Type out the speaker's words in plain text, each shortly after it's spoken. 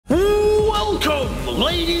Welcome,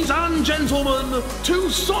 ladies and gentlemen, to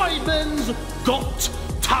Sidemen's Got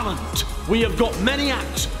Talent. We have got many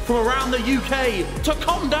acts from around the UK to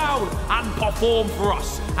come down and perform for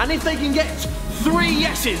us. And if they can get 3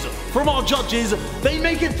 yeses from our judges, they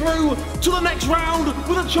make it through to the next round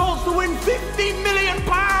with a chance to win £50 million.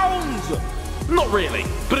 Not really,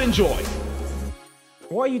 but enjoy.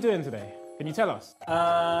 What are you doing today? Can you tell us?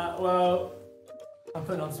 Well, I'm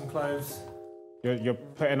putting on some clothes. You're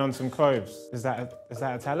putting on some clothes. Is that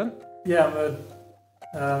a talent? Yeah,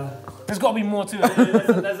 there's got to be more to it.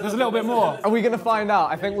 There's a little bit more. Are we going to find out?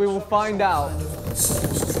 I think we will find out.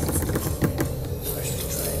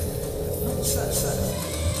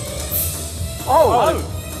 Oh!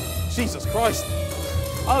 Jesus Christ!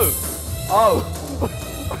 Oh!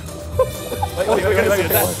 We're going to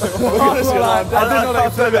see that. I did not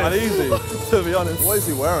expect it uneasy, to be honest. What is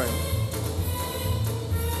he wearing?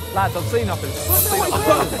 Lads, I've seen up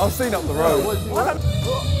I've seen up the road. We've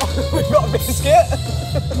got a biscuit.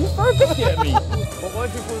 You throw a biscuit at me. Why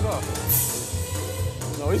did you pull him off?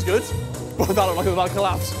 No, he's good. But that looked like it was about to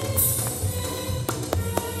collapse.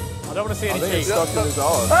 I don't want to see any I think it's cheek. stuck in his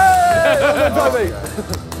arm. Hey!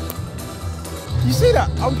 You see that?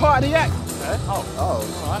 I'm part of the act. Oh.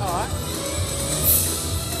 Alright.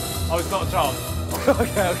 Oh, it's not a chance.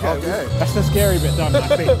 Okay. That's the scary bit done, I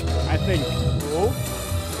think. Oh.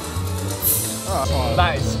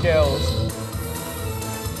 That is skills.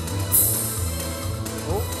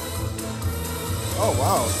 Oh,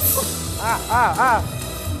 wow.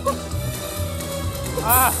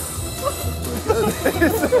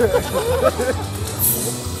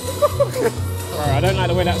 Alright, I don't like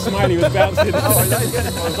the way that smiley was bouncing.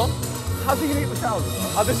 How's he going to get the trousers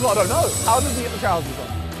on? This is what I don't know. How does he get the trousers on?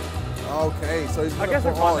 Okay, so he's I going guess to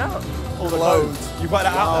I put find on out. all the clothes. You find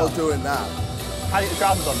that out while now. doing that. How do you get the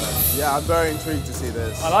trousers on then? Yeah, I'm very intrigued to see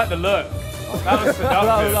this. I like the look. That was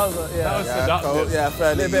seductive. That was seductive. Yeah,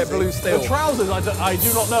 fairly a bit easy. blue steel. The trousers, I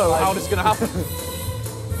do not know how this is going to happen.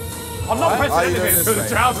 I'm not pressing How are you doing anything this, until the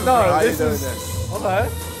mate? trousers No, go. How are you this doing is- this? Okay.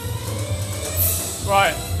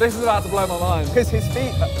 Right. This is about to blow my mind. Because his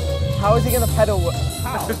feet... How is he going to pedal?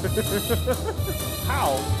 How?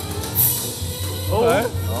 How? Okay.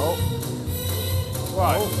 Oh.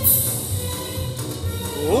 Right.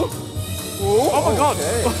 Oh. Oh my god.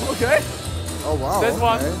 Okay. Okay. Oh, wow. There's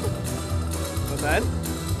one. Okay. And then?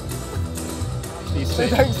 It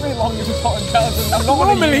takes me longer to put on trousers. I'm not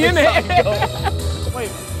Normally, innit?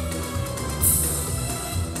 Wait.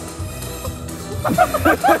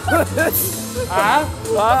 Oh.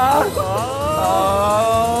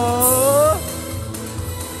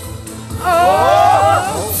 Oh.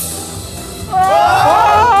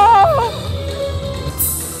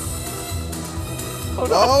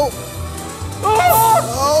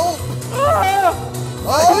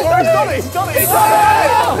 He's done it!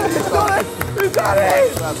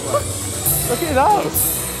 That's right. Look at his arms.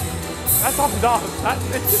 That's up and down. That's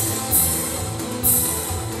it.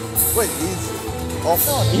 Wait, he's off.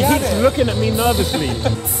 He keeps looking at me nervously. Hey.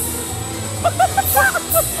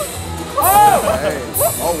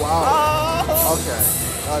 Oh, wow. Okay.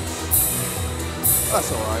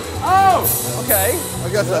 That's all right. Oh! Okay. I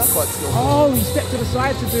guess that's quite skillful. Oh, he stepped to the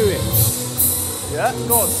side to do it. Yeah,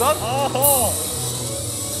 go on, son. Oh.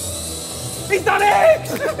 He's done it!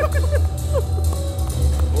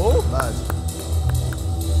 Oh, nice.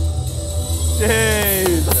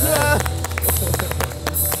 Jeez.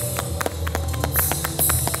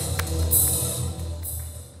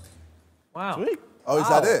 Wow. Sweet. Oh, is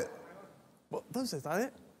that it? What? Don't say that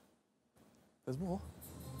it. There's more.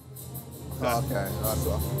 Oh, okay, that's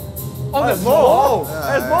all. Oh, there's more!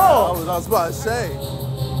 There's more! I was about to say.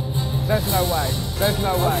 There's no way. There's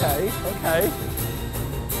no way. Okay.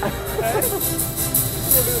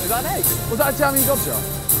 Is that an egg? Was that a jammy gobshot?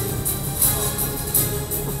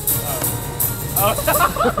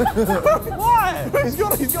 Why? He's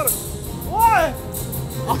got it. Why?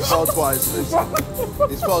 He's fell twice. He's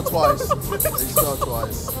fell twice. He's fell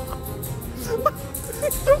twice.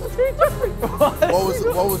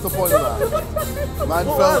 What was the point of that? Man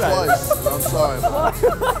fell twice. I'm sorry, man.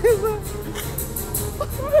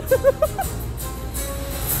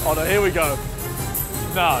 Oh no, here we go.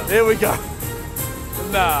 Nah, here we go.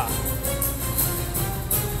 Nah.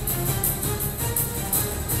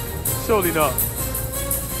 Surely not.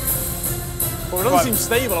 Well, it doesn't seem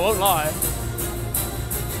stable, I won't lie.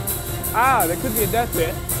 Ah, there could be a death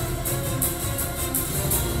hit.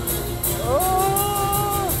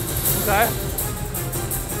 Oh. Okay.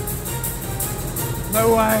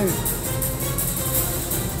 No way.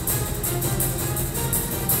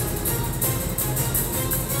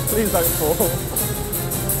 Please don't fall.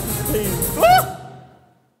 team.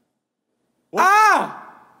 Ah!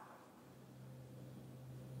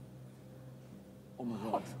 Oh my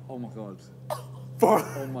god. Oh my god.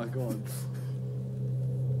 Oh my god.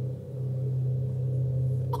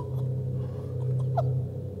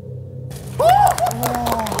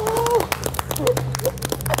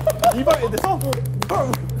 You voted this off.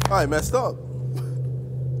 I messed up.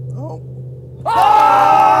 Oh.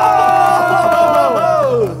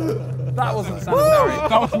 That wasn't sanitary.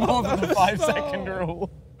 That was more than the 5-second rule.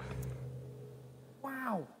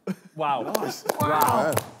 Wow. Wow. Nice.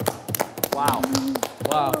 Wow. Wow.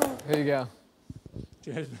 Wow. Here you go.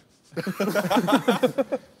 Cheers.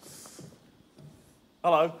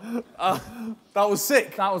 Hello. That was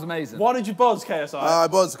sick. That was amazing. Why did you buzz, KSI? I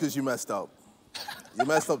buzzed because you messed up. You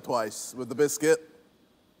messed up twice with the biscuit.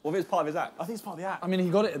 Well, if it's part of his act. I think it's part of the act. I mean, he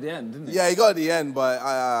got it at the end, didn't he? Yeah, he got it at the end, but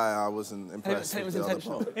I wasn't impressed. It was with the other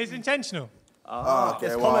intentional. part. It's intentional. Ah, okay,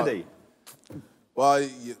 It's well, comedy. Well,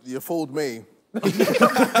 you fooled me.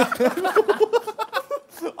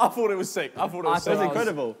 I thought it was sick. I thought it was I sick. thought it was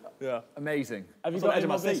Incredible. Yeah. Amazing. Have you That's on the got edge any of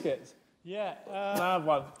my more seat. biscuits? Yeah. I have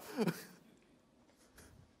one.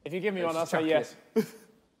 If you give me one, I'll say chuck yes.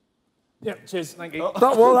 Yeah, cheers. Thank you.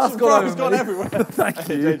 That's It's gone everywhere. Thank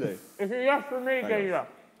you. If you're yes for me, get you up.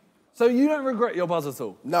 So you don't regret your buzz at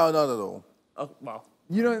all? No, not at all. Well,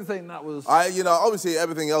 You don't think that was... Obviously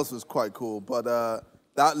everything else was quite cool, but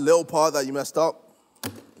that little part that you messed up,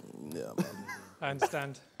 yeah, man. I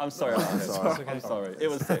understand. I'm sorry. sorry. I'm sorry. It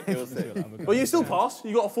was sick. It was sick. Well, you still passed.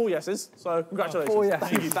 You got 4 yeses, so congratulations. 4 yeses.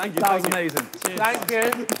 Thank you. Thank you. That was amazing. Thank you.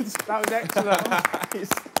 That was excellent.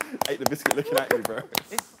 Ate the biscuit looking at you, bro.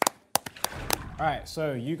 All right,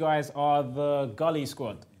 so you guys are the Gully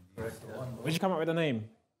Squad. Where'd you come up with the name? Do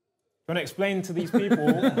you want to explain to these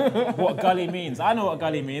people what Gully means? I know what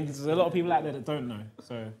Gully means. There's a lot of people out there that don't know.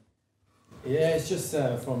 So Yeah, it's just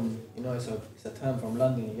from, it's a term from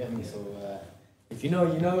London, you get me? So if you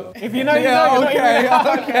know, you know. if you know, you know.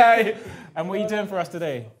 Okay. And what are you doing for us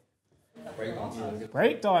today? Breakdancing.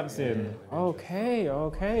 Breakdancing. Okay. Oh,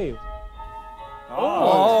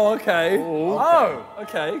 okay. Oh,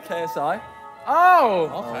 okay, KSI. Oh!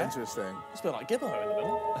 Oh, interesting. It's a bit like Gibbo in the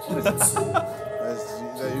middle.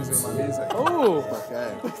 They're using my music. Oh! Okay.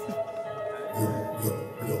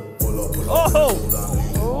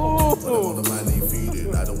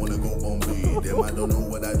 I don't wanna go Bombay. Them I don't know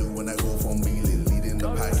what I do when I go from Beeling. Leading the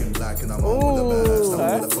pack in black and I'm on with the best.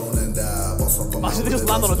 I'm with the phone and die. Imagine they just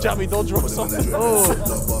land on a jammy Dodger or something. Oh!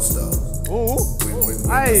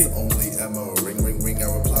 Hey! Only Emma. Ring, ring, ring. I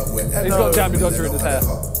reply with Emma. He's got Jammy Dodger in his hair.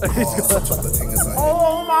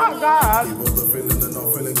 Oh my God! He was the feeling and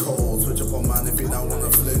not feeling cold. Switch up on man if you don't wanna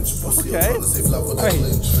flinch. Pussy, Okay. I'm trying to save love with the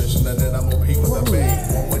clinch. Fishing and then I'm on peak with the bait.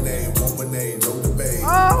 One with A, no debate.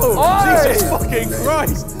 Oh! Jesus fucking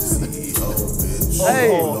Christ. CEO, bitch. Hey.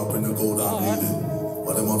 Pull up in the gold I'm bleeding.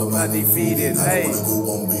 But them other man they feeding. I Hey. don't wanna go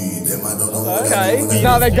Bombay. Them I don't know what I Okay, do when I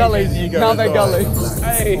now go they're gully. Now they're gully.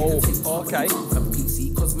 Hey. Oh, okay.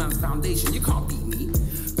 PC, cause man's foundation, you can't beat me.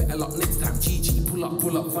 Better luck next time, GG, pull up,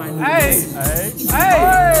 find me. Hey!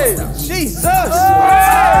 Hey! Jesus!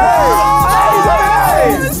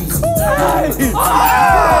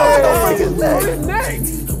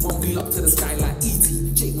 Won't be up to the sky like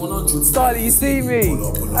ET. Jake 100. Start you see me.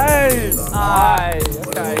 Hey! Aye.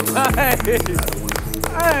 Okay.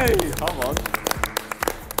 Hey! Come on.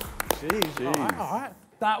 Jeez. All right.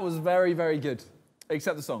 That was very, very good.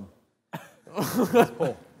 Except the song.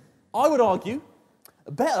 I would argue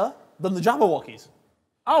better than the Jabberwockies.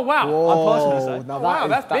 Oh, wow. I'm personally saying. Now Wow,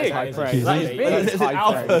 that's big. High praise. That is big. Is it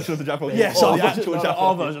our version of the Jabberwockies? Yes, or the actual our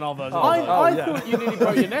Jabberwockies? version. Oh, I yeah. thought you nearly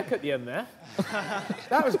broke your neck at the end there.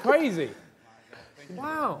 That was crazy.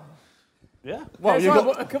 Wow. Yeah. Well, Well, you got...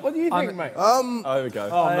 what do you think, mate? Oh, here we go.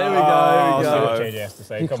 Here we go. See what JJ has to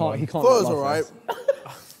say. Come on. He can't. Thought it was all right.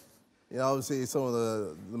 Obviously some of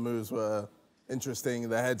the moves were interesting.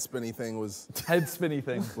 The head spinny thing was Head spinny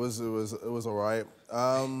thing. was all right.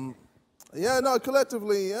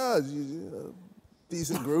 Collectively,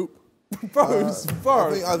 decent group.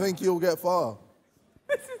 I think you'll get far.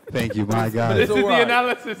 Thank you, my guy. This is the right.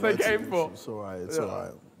 analysis they came for. It's all right. It's all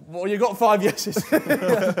right. Well, you got 5 yeses.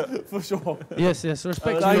 For sure. Yes,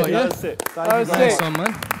 respect Thank you. you. Yeah. That's it. That was Nice sick. one,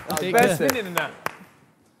 man. Take Best care. spinning in that.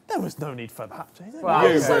 There was no need for that. Wow.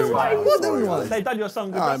 They done your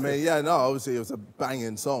song good. I mean, obviously it was a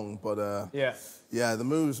banging song, but Yeah. the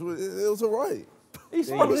moves, it was all right. He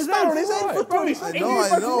spun on his head. on his head.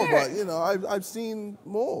 I know, but I've seen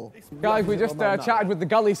more. Guys, we just chatted with the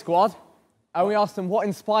Gully Squad and we asked them what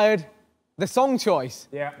inspired the song choice.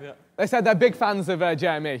 Yeah. They said they're big fans of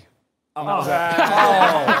Jeremy.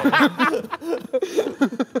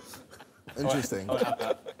 Interesting.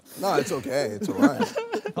 No, it's okay. It's all right.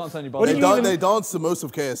 Can't turn your body. They dance to most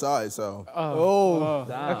of KSI, so. Oh,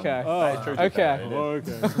 damn. Okay. Okay.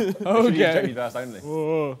 Okay. Verse only.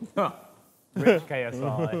 Rich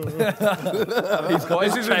KSI. He's got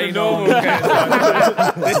his chain on.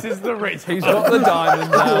 This is the rich. He's got the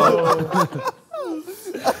diamond now.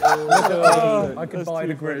 I can buy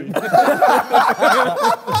the group.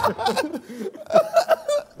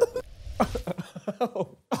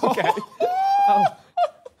 Okay.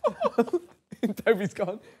 Toby's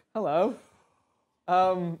gone. Hello.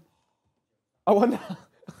 I wonder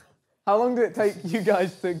how long did it take you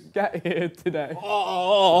guys to get here today?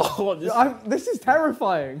 This is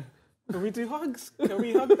terrifying. Can we do hugs? Can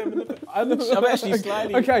we hug them? I'm actually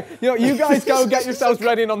slightly. Okay, you guys go get yourselves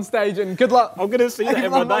ready and on stage, and good luck. I'm gonna see that I'm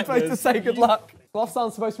everyone not supposed to say good luck. Sloths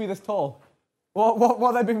aren't supposed to be this tall.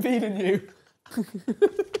 What they've been feeding you?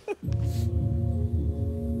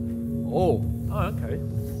 Oh, okay.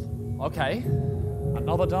 Okay.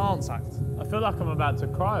 Another dance act. I feel like I'm about to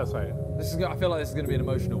cry or something. I feel like this is going to be an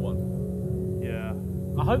emotional one. Yeah.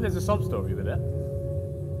 I hope there's a sub story with it.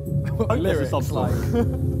 Lyrics like,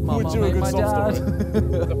 Mama Would you a made good my sob dad. story?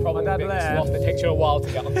 The problem with being sloth, it takes you a while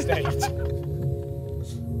to get on stage.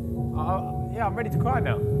 Yeah, I'm ready to cry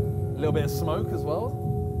now. A little bit of smoke as well.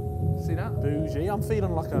 See that? Bougie. I'm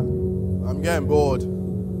feeling like a... I'm getting bored.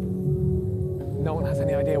 No one has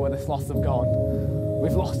any idea where the sloths have gone.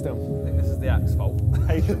 We've lost them. I think this is the act's fault.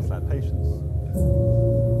 Patience, lad, patience.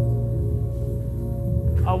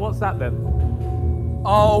 Oh, what's that then?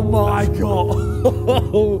 Oh my god!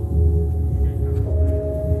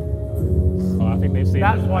 I think they've seen.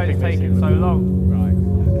 That's why it's taking so long. Right.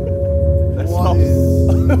 What is...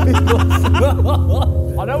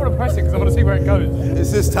 I don't want to press it because I want to see where it goes.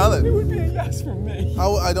 Is this talent? It would be a yes from me.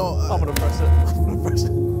 How I don't. I'm gonna press it. I'm gonna press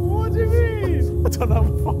it. What do you mean? I don't know.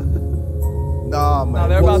 Nah, man. No,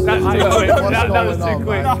 they're about to That was too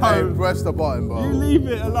quick. Hey, press the button, bro. You leave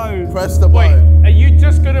it alone. Press the button. Are you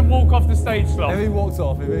just gonna walk off the stage, Sloth? If he walks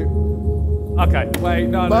off, Okay. Wait,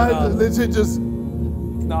 no. Legit just.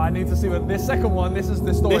 No, I need to see what this second one. This is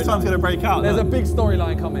the story. This one's gonna break out. There's a big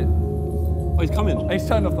storyline coming. Oh, he's coming. He's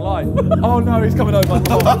turned off the light. Oh no, he's coming over.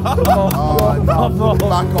 Oh, no.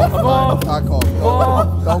 Back off, man. Back off.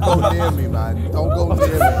 Don't go near me, man. Don't go near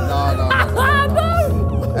me. No.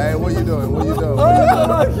 Hey, what you doing? What you doing?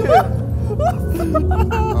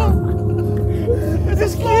 Is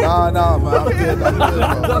this cute? Nah, man. I'm good, bro.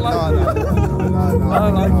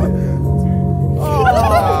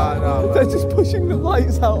 Nah. They're just pushing the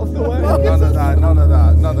lights out of the way. None of that.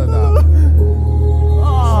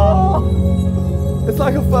 Oh. It's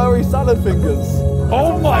like a furry salad fingers.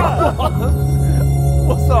 Oh my god!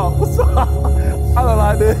 What's up? I don't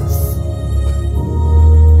like this.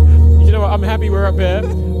 You know what? I'm happy we're up here.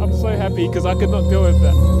 I'm so happy because I could not deal with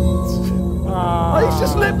that. He's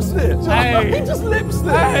just lip stitch. Hey. He just lip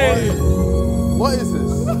stitch. Hey! What is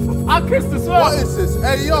this? I kissed the sloth. What is this?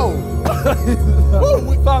 Hey, yo.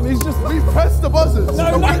 Fam, he's just... We pressed the buzzers. No.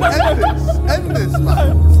 End this,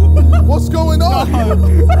 man. What's going on?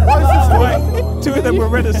 Why is this going on? Two of them were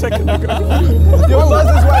red a second ago. Your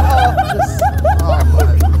buzzers went off.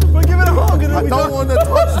 But give it a hug. I don't want to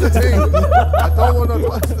touch the thing.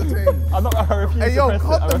 I'm not gonna refuse. Hey, yo,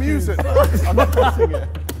 cut the music. I'm not pressing it.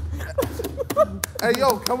 Hey,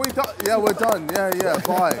 yo, can we done? Yeah, we're done. Yeah,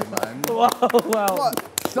 bye, man. Wow. What?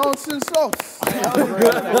 Dancing sloths.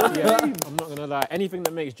 I'm not gonna lie. Anything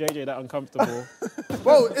that makes JJ that uncomfortable.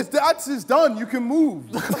 Bro, the act is done. You can move.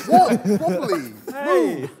 Walk properly.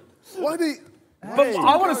 Hey. Move. Why do you... But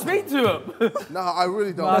I want to speak to him. Nah, I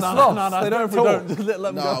really don't. They're sloths. They don't talk. Let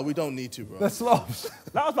them Nah, go. we don't need to, bro. They're sloths.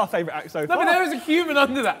 That was my favourite act so No, far. but there is a human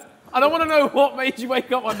under that. And I want to know what made you wake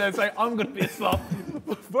up one day and say, I'm going to be a sloth.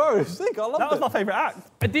 Bro, sick. I love that. That was my favourite act.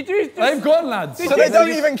 Did you just... They've gone, lads. So they don't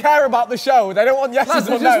even care about the show. They don't want yeses Lads,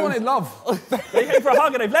 they or just no. wanted love. They came for a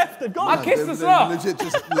hug and they've left. They've gone. I kissed the sloth. Legit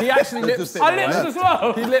just... He actually lips it. I lips the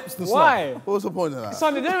sloth. He lips the sloth. Why? What was the point of that?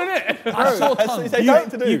 Something to do with it. I saw tongue. They don't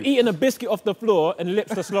to do. You've eaten a biscuit off the floor and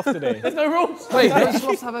lips the sloth today. There's no rules. Wait, don't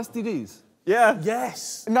sloths have STDs? Yeah.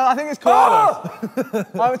 Yes. No, I think it's koala.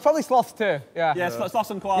 Oh, it's probably sloths too. Yeah. Yeah, sloths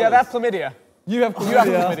and koalas. Yeah, they have chlamydia. You have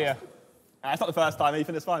chlamydia. It's not the first time,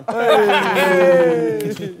 Ethan. It's fine.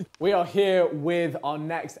 We are here with our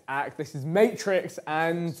next act. This is Matrix,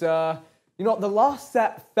 and you know what? The last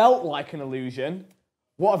set felt like an illusion.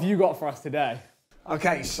 What have you got for us today?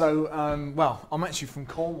 Okay, so, well, I'm actually from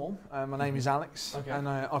Cornwall. My name is Alex, and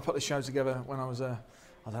I put the show together when I was, I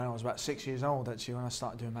don't know, I was about 6 years old, actually, when I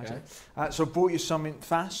started doing magic. So I brought you something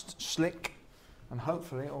fast, slick, and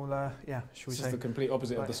hopefully it'll, yeah, should we This say? is the complete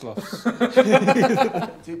opposite of the sloths.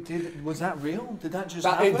 Was that real? Did that just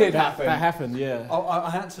That, happen? it did happen. That happened, yeah. I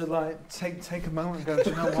had to like take a moment and go, do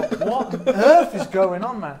you know what on earth is going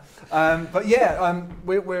on, man? But yeah,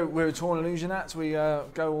 we're a tour and illusion act. We go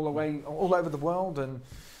all the way, all over the world, and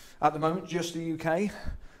at the moment just the UK.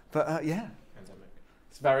 But yeah,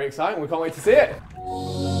 It's very exciting. We can't wait to see it.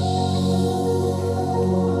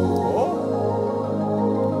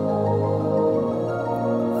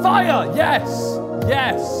 Fire! Yes!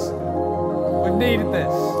 Yes! We've needed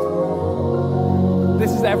this.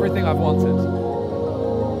 This is everything I've wanted.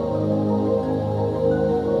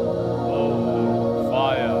 Oh,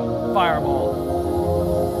 fire. Fireball.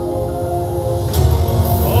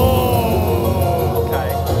 Oh,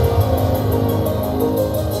 okay.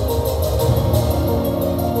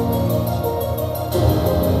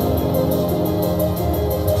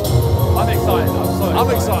 I'm excited. I'm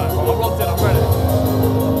excited. I'm locked in. I'm ready.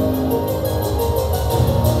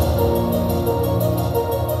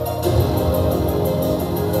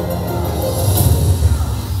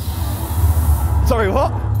 Sorry,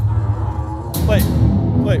 what? Wait,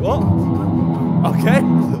 what? Okay,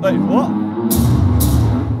 wait, what?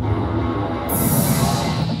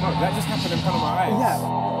 Oh, that just happened in front of my eyes. Yeah.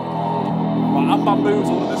 Right, I'm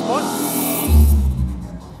bamboozled at this point.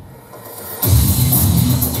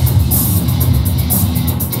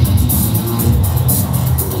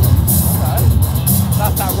 Okay.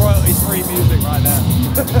 That's that royalty-free music right there.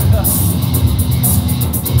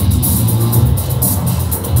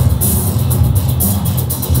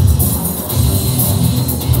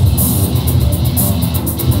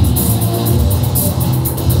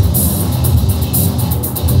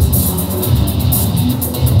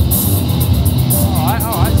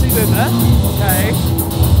 Alright, she's in there. Okay.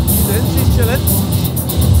 She's in, she's chilling.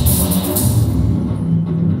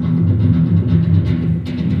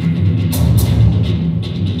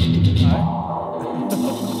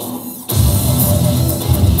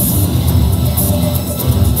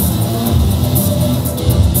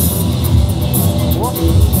 What?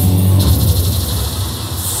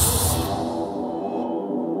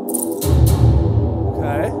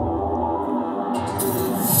 Okay.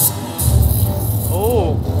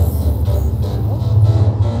 Oh.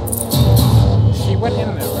 She went in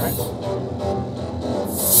there, right?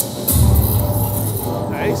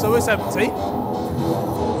 Okay, so it's empty.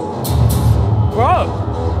 Bro!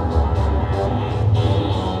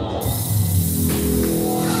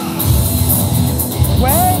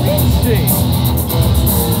 Where is she?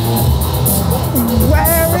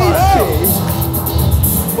 Where is she?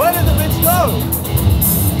 Where did the bitch go?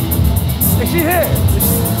 Is she here? Is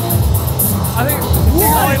she... I think she's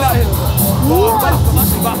going back here. What? I'm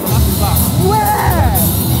actually back. Where?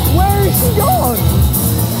 Where is she gone?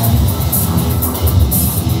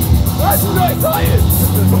 That's not excited!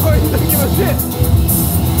 Where you think you were shit?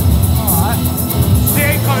 Alright. She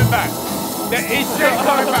ain't coming back. She ain't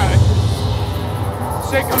coming back.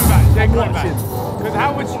 She ain't coming back. She ain't coming back. Because how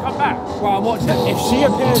would she come back? Well, I'm watching. If she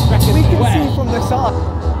appears back in We the can where? see from the side.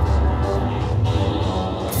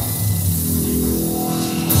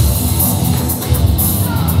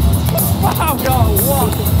 Wow, go,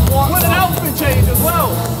 what? With an outfit change as well.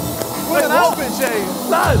 With an outfit change.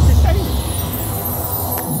 Lads.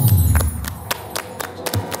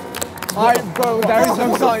 Bro, there is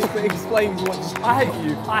no science that explains what just. I hate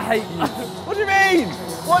you. I hate you. What do you mean?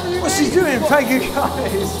 What do you what's mean? she doing? Thank you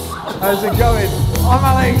guys. How's it going? I'm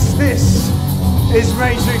Alex. This is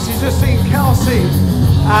Matrix. You've just seen Kelsey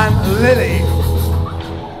and Lily.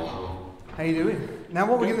 How you doing? Now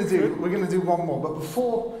what we're going to do, we're going to do one more. But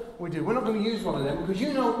before we do, we're not going to use one of them because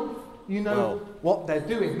you know what they're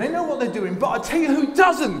doing. They know what they're doing. But I tell you who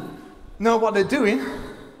doesn't know what they're doing.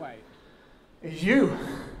 Wait. Is you.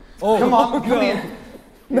 Oh, come on, come here.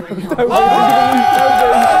 No, don't.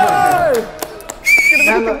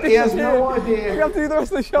 Now look, he has no idea. We have to do the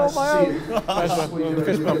rest of the show on my own.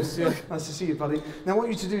 Nice to see you, buddy. Now what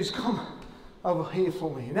you to do is come over here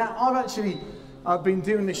for me. Now I've been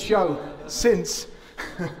doing this show since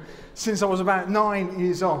I was about 9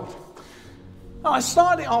 years old. Now, I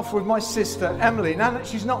started off with my sister Emily. Now that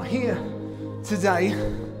she's not here today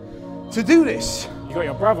to do this, You got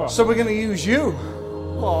your brother. so we're going to use you.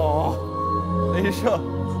 Are you sure?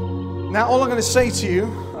 Now all I'm going to say to you,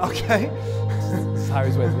 okay? This is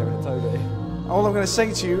Harry's way to get rid of Toby. All I'm going to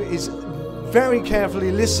say to you is very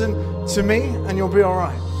carefully listen to me and you'll be all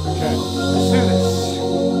right. Okay. Let's do this.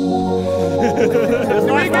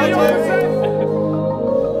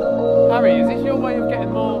 Harry, is this your way of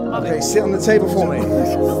getting more money? Okay, sit on the table for me.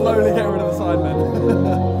 Slowly get rid of the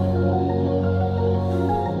Sidemen.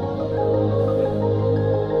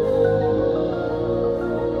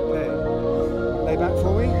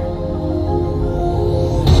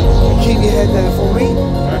 keep your head there for me.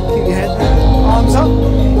 Keep your head there. Arms up.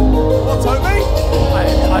 What, Toby?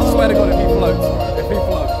 I swear to God, if he floats, bro. If he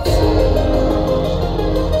floats.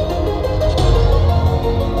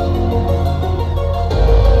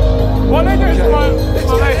 What are they doing, bro?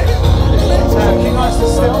 Keep nice and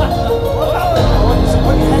still. I want you to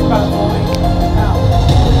put your head back for me.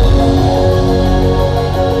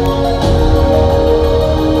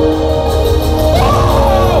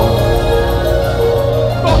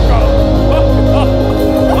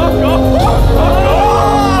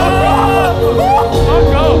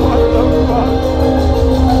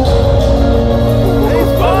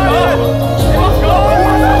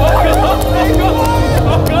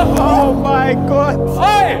 Oh my God!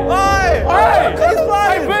 Hey!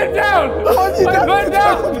 I put down! I put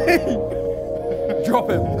down! Drop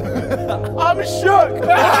him. I'm shook!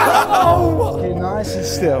 Keep nice and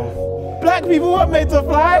still. Black people weren't made to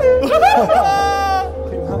fly!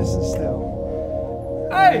 Keep nice and still.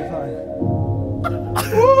 Hey!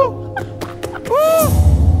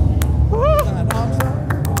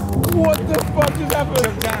 What the fuck just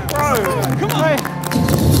happened? Bro, come on!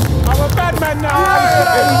 I'm a bad man now!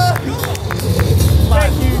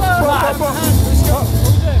 Thank you! Let's go!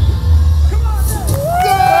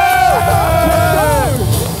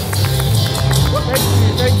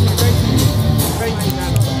 Thank you,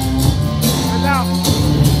 man. And now,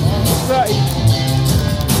 30.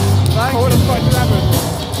 What the fuck just happened?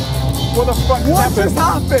 What the fuck just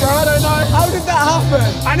happened? Bro, I don't know. How did that happen?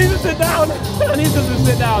 I need to sit down. I need to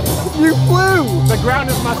sit down. You flew. The ground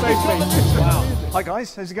is my safe place. Wow. Hi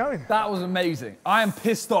guys, how's it going? That was amazing. I am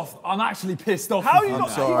pissed off. I'm actually pissed off. How are you I'm not?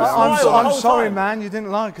 sorry. I'm sorry, man. You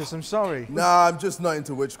didn't like us. I'm sorry. Nah, I'm just not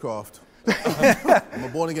into witchcraft. I'm a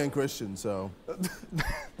born-again Christian, so...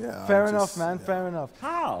 Yeah, Fair enough, man. Fair enough.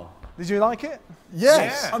 How? Did you like it?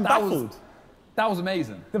 Yes! I'm baffled. That was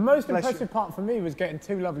amazing. The most impressive part for me was getting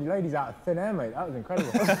two lovely ladies out of thin air, mate. That was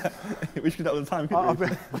incredible. We should do that all the time, couldn't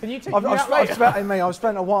we? Can you take me out later? I've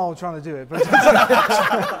spent a while trying to do it, but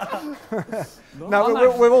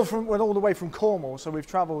no, we're all the way from Cornwall, so we've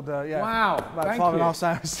travelled, Wow, about thank 5.5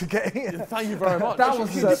 hours to get here. Thank you very much. That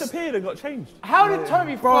was You disappeared and got changed. How did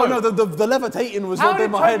Toby float? Bro, no, the levitating was How what did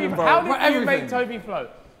did my head Toby? in, bro. How did you Everything. make Toby float?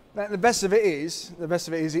 The best of it is,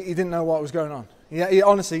 he didn't know what was going on. He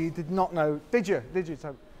honestly, he did not know. Did you,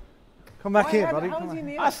 Toby? Come back here, buddy. Come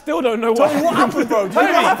back. I still don't know what happened, bro? Toby,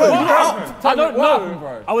 what happened? I don't What know. happened,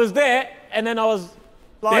 bro? I was there, and then I was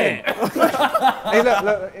there. Hey,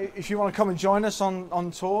 look, if you want to come and join us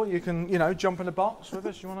on tour, you can, jump in the box with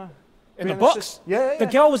us. You want to? In the box? Yeah. The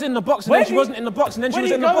girl was in the box and then she wasn't in the box and then she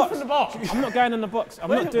was in the box. From the box? I'm not going in the box. I'm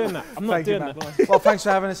not doing that. I'm not doing that. Well, thanks for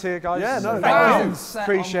having us here, guys. Yeah, no, Thank you.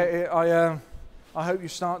 Appreciate it. I hope you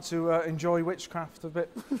start to enjoy witchcraft a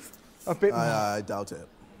bit more. I doubt it.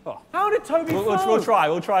 How did Toby float? We'll try.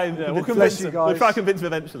 We'll try and we'll convince you him. guys. We'll try and convince him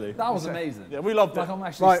eventually. That was amazing. Yeah, we loved it. Like I'm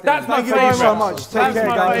actually Right, staying. That's my thank you so favourite. much. Take That's care,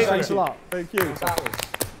 my guys. favourite. Thanks a lot. Thank you.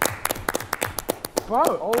 Bro,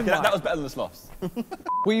 oh Okay, my. that was better than the sloths.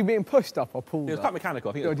 Were you being pushed up or pulled It was up? quite mechanical.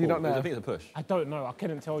 I think it was Do you pulled. not know? I think it's a push. I don't know. I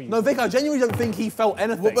couldn't tell you. No, Vic, I genuinely don't think he felt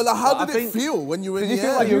anything. Well, but how did I it feel when you were in Did you the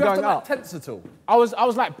feel air? like you were you have going to like up? tense at all? I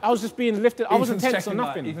was just being lifted. I wasn't tense or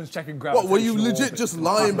nothing. Ethan's checking gravity. What, were you legit just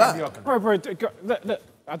lying back? Bro, look,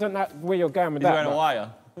 I don't know where you're going with He's that. wearing a but wire.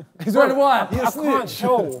 He's wearing a wire. I can't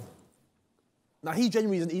tell. Nah, he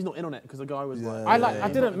genuinely he's not in on it because the guy was like. I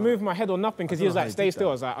didn't move my head or nothing because he was like, stay still.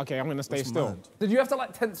 I was like, okay, I'm gonna stay still. Did you have to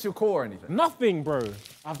like tense your core or anything? Nothing, bro.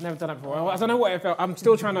 I've never done that before. I don't know what it felt. I'm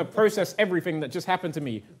still trying to process everything that just happened to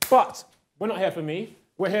me. But we're not here for me.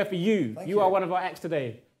 We're here for you. You are one of our acts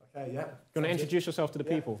today. Okay, yeah. You want to introduce yourself to the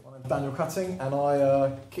people? My name's Daniel Cutting, and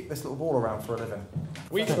I kick this little ball around for a living.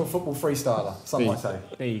 Professional football freestyler, some might say.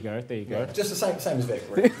 There you go. There you go. Just the same as Vic,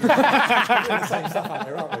 really. We're doing the same stuff out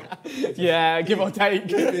here, aren't we? Yeah, give or take.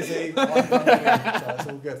 Keep busy, so it's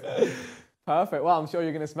all good. Perfect. Well, I'm sure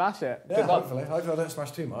you're going to smash it. Yeah, hopefully. Hopefully I don't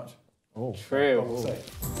smash too much. Oh, true. We'll see.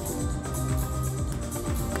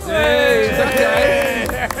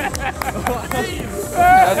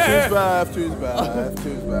 Two's bad.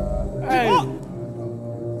 Hey.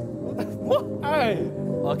 What? Hey.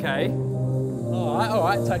 Okay. All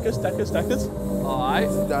right. Take us. All right.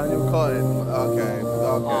 Daniel Cotton. Okay.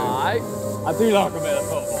 All right. I do like a bit of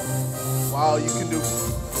football. Wow, you can do.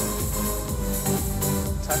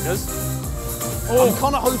 Tackers. I'm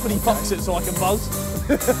kind of hoping he fucks it so I can buzz.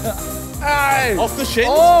 Hey. Off the shins.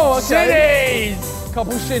 Oh, okay. Shitties.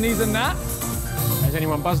 Couple shinnies and that. Has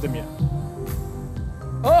anyone buzzed him yet?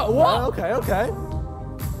 Oh, what? Okay.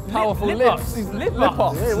 Powerful lips. These lip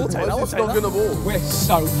ups. Yeah, we'll take that. We'll take that. We're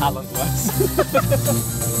so talentless.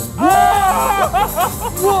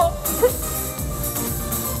 What?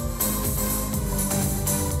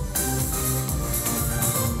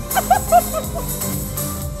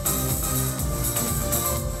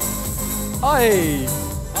 Hey.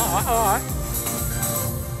 Alright.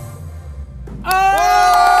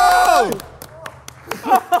 Oh!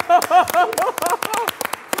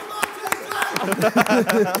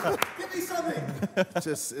 Give me something.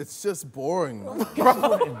 It's just boring.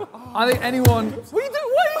 I think anyone. What are you doing?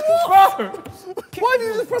 Why did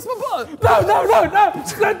you just press my button? No!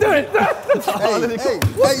 Don't do it!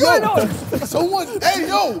 Hey, yo! Someone! Hey,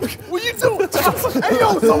 yo! What you doing? Hey, yo!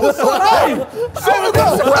 Someone! Hey!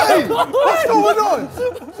 What's going on?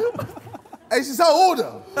 Hey, this is our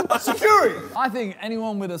order. Security. I think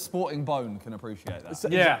anyone with a sporting bone can appreciate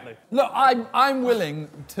that. Yeah. Look, I'm willing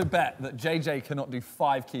to bet that JJ cannot do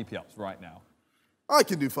 5 keepy-ups right now. I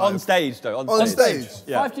can do 5. On stage, though. On stage.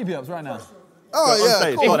 Yeah. 5 keepy-ups right now. Oh,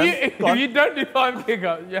 yeah. Cool. If you don't do 5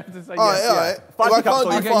 kick-ups, you have to say yes. All right. If I can't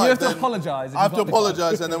do 5, you have to apologise. I have to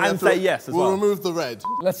apologise and then we have to say yes as well. We'll remove the red.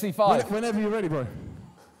 Let's see 5. Whenever you're ready, bro.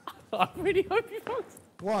 I really hope you don't.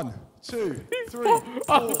 1, 2, 3.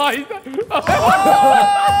 Okay.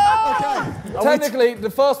 Technically, the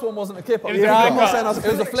first one wasn't a kip-up. Yeah, I'm not saying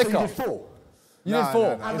it was a flick-up. So you did 4. You did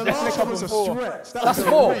 4. And the last one was a stretch. That's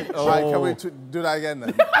 4. All right, can we do that again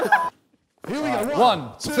then? Here we go.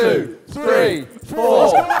 1, 2, 3,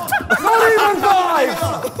 4. Not even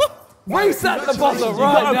 5! Reset the button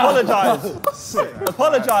right now. Apologise.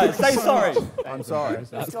 Apologise. Say sorry. I'm sorry.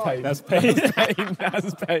 That's pain. That's pain.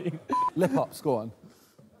 That's pain. Lip up, go on.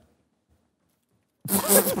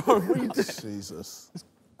 Jesus.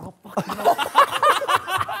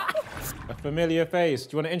 A familiar face.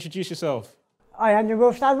 Do you want to introduce yourself? I am the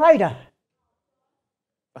Wolfstone Raider.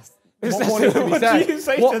 What more needs to be said? What do you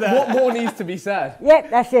say What to that? what more needs to be said? Yep,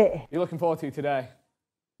 that's it. You're looking forward to today?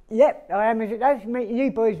 Yep, I am. That's meeting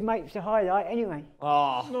you boys makes the highlight anyway.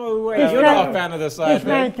 Oh. No way. This You're man- not a fan of the This side,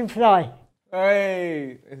 man man. can fly.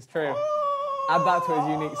 Hey, it's true. Add that to his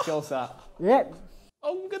unique skill set. Yep.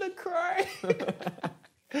 I'm gonna cry.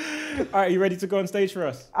 All right, you ready to go on stage for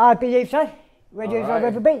us? I believe so. Ready as I've Alright.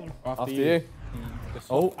 ever been. After you.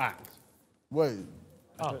 Oh, act. Wait.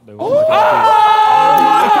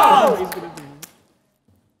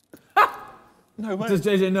 No way. Does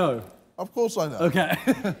JJ know? Of course I know. Okay.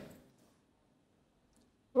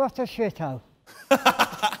 What a shithole.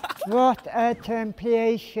 What a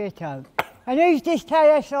complete shithole. And who's this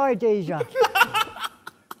KSI geezer?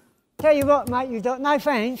 Tell you what, mate, you've got no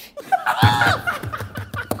fans.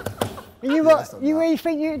 And you what? You really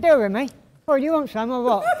think you can deal with me? Or do you want some or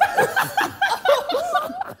what?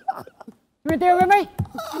 You want to deal with me?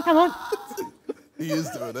 Come on. He is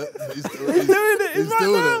doing it. He's doing it. He's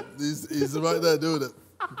doing it. He's right there doing it.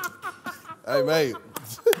 Hey, mate.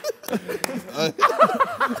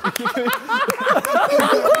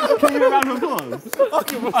 Can you give a round of applause?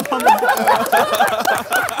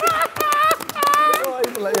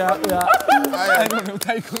 Anyone who'll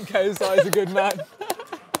take on KSI is a good man.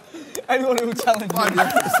 Anyone who'll challenge him. Right,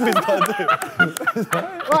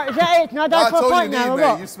 is that it? No, I don't put a told you, pint now, or mate.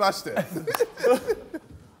 what? You smashed it.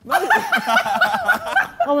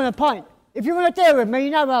 I want a pint. If you want to deal with me,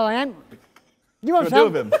 you know where I am. You want Deal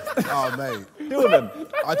some? with him. Oh, mate. Deal with him.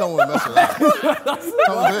 I don't want to mess with that. That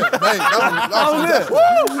was it, mate.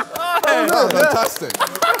 That was fantastic.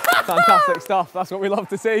 Fantastic stuff. That's what we love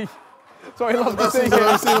to see. That's what we love to Best see thing I've here.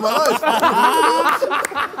 ever seen in my life.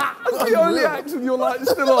 That's the only act with your light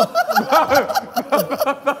still on.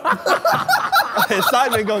 His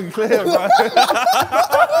Sidemen gone clear, bro.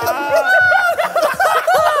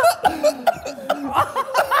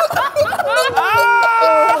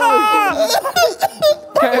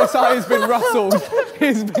 KSI has been rustled.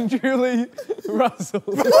 He's been duly rustled.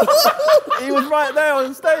 He was right there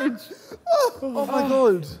on stage. Oh my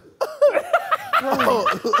God.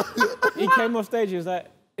 He came off stage, he was like,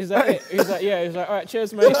 is that it? He was like, yeah. He was like, all right,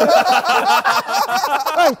 cheers, mate. Hey,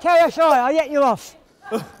 KSI, I let you off.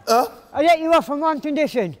 I let you off on one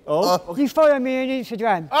condition. You follow me on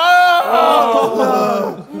Instagram.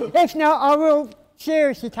 If not, I will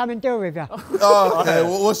seriously come and deal with you. Okay,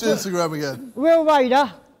 what's your Instagram again? Will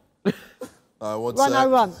Raider, One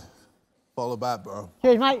 101. Follow back, bro.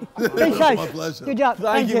 Cheers, mate. Be safe. My pleasure. Good luck.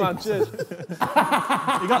 Thank you, man. Cheers. You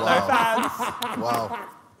got no fans. Wow.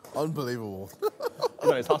 Unbelievable. You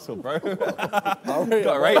got his hustle, bro. You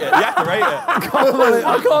gotta rate it. You have to rate it.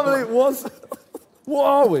 I can't believe what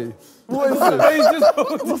are we? What is it? He's just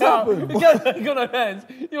walked out. You got no hands.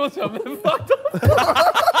 You want something fucked up?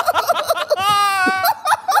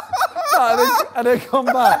 that and then come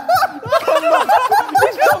back.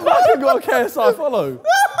 He's come back and got a KSI follow.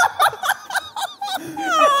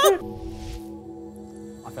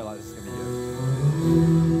 I feel like this is going to be good.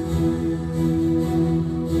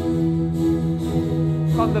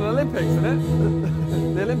 London Olympics, isn't it?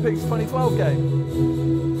 The Olympics 2012 game.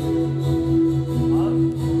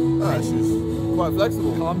 Ah, she's quite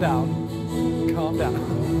flexible. Calm down. Calm down.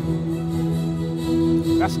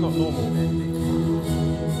 That's not normal.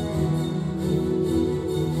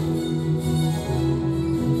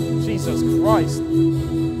 Jesus Christ.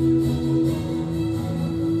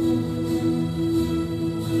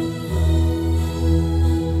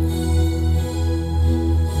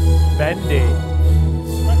 Bendy.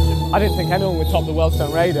 I didn't think anyone would top the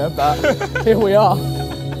Wealdstone Raider, but here we are.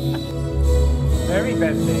 Very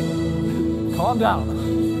bendy. Calm down.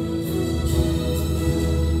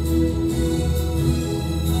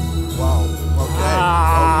 Wow. Okay.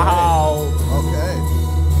 Wow. Okay.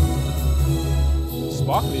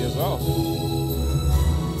 Sparkly as well.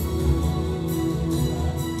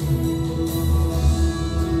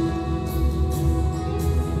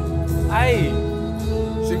 Hey.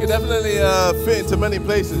 She could definitely fit into many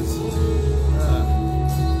places.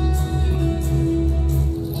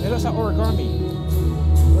 It looks like origami.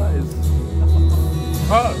 That is.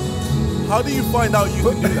 How do you find out you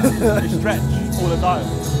can do that? You stretch all the time.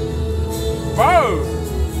 Bro!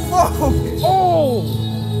 Whoa! Oh!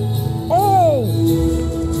 Oh!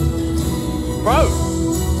 Bro!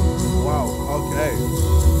 Wow, okay.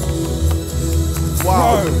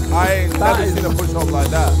 Wow, I ain't never seen a push up like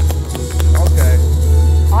that. Okay.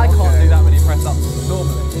 I can't do that many press ups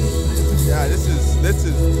normally. Yeah, this is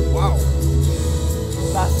wow.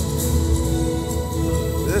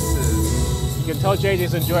 This is. You can tell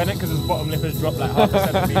JJ's enjoying it because his bottom lip has dropped like half a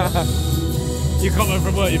centimetre. You come home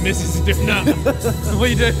from work, your missus is doing that. What are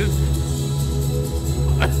you doing?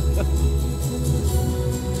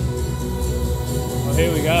 Oh,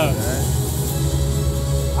 here we go. Okay.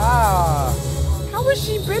 Ah. How is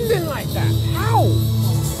she bending like that? How?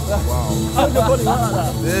 Wow. How does your body work like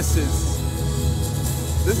that? This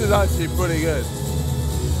is actually pretty good.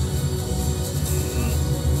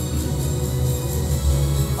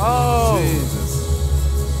 Oh. Jesus.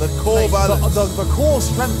 The core balance. The core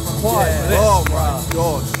strength required. Yeah. Oh my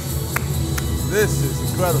gosh. This is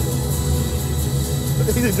incredible.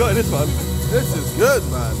 He's enjoying this one. This is good,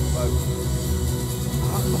 man. Like,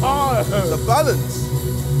 the balance.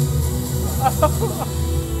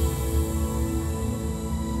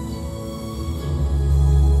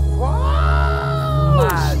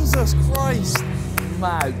 Mad. Jesus Christ.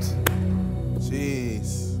 Mad.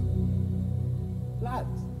 Jeez.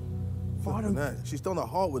 Lads. Fucking heck. She's done a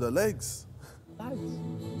heart with her legs. Lads.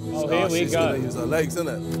 Oh, here we she's go. gonna use her legs, isn't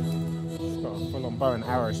it? She's got a full-on bow and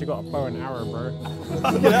arrow. She got a bow and arrow, bro.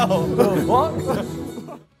 What?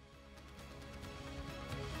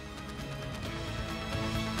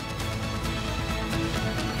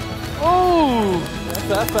 Oh!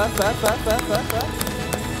 Fair.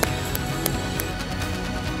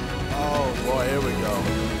 Oh boy, here we go.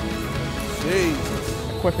 Jesus.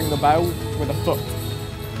 Equipping the bow with a foot.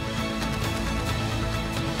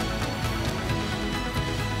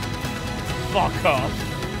 Fuck off.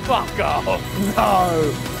 Fuck off. No.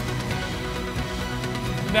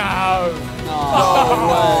 No. No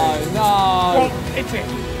way. No. Hit it.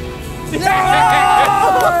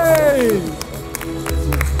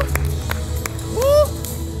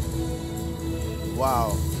 Wow.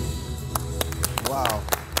 Wow.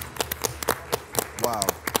 Wow.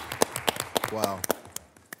 Wow.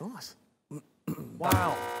 Nice.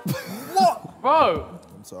 Wow. What? Bro.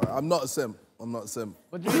 I'm sorry. I'm not a simp. I'm not a simp.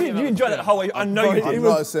 What do you mean? You enjoyed it the whole way. I know you did. I'm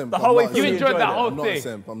not a simp. The whole way through. You enjoyed that whole I'm not a thing.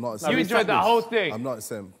 simp. I'm not a simp. You enjoyed that whole thing. I'm not a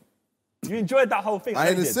simp. You enjoyed that whole thing. I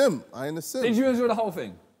ain't a simp. I ain't a simp. Did you enjoy the whole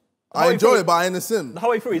thing? I enjoy it, but I ain't a simp. The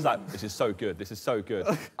whole way through, he's like, "This is so good. This is so good."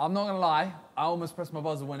 I'm not gonna lie. I almost pressed my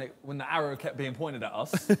buzzer when the arrow kept being pointed at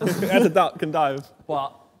us. We had to duck and dive.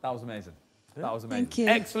 But that was amazing. That was amazing. Thank you.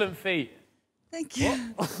 Excellent feat. Thank you.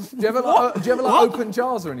 Do you ever like open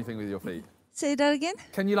jars or anything with your feet? Say that again?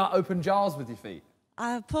 Can you like open jars with your feet?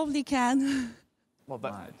 I probably can. Well,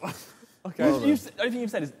 okay. The only thing you've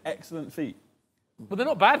said is excellent feet. But they're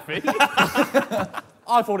not bad feet.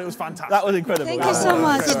 I thought it was fantastic. That was incredible. Thank you so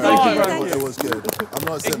much. It was good. I'm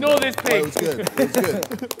not a simp. Ignore this pig. It was good. It was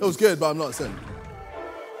good. It was good, but I'm not a simp.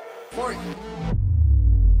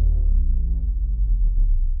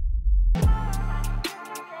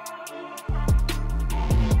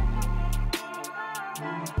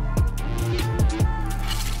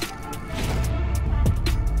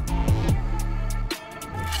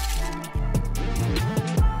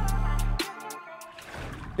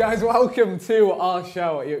 Guys, welcome to our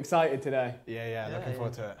show. Are you excited today? Yeah, looking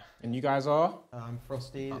forward to it. And you guys are? I'm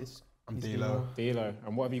Frosty. I'm D'Lo. D'Lo.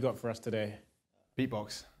 And what have you got for us today?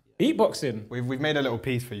 Beatbox. Beatboxing? We've made a little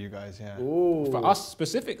piece for you guys, yeah. Ooh. For us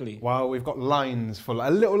specifically? Well, we've got lines for, a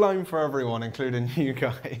little line for everyone, including you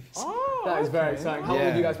guys. Oh, that is very exciting. How long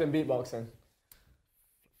have you guys been beatboxing?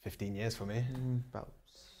 15 years for me. About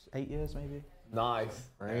 8 years, maybe. Nice.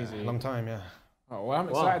 Crazy. Long time, yeah. Oh, well, I'm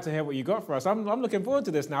excited to hear what you got for us. I'm looking forward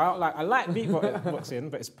to this now. I like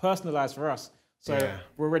beatboxing, but it's personalised for us. So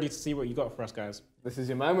we're ready to see what you got for us, guys. This is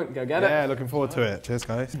your moment. Go get it. Yeah, looking forward to it. Cheers,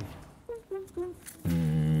 guys.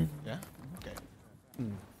 Yeah? Okay.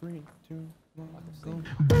 3, 2, 1, go.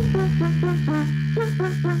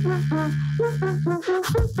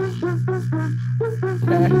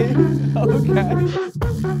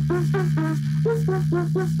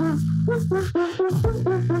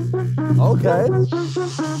 Okay.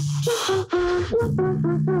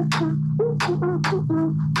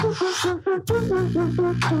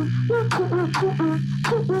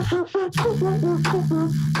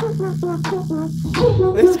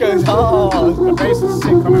 This goes hard. The bass is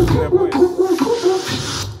sick coming through their voice.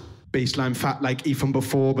 Baseline fat like Ethan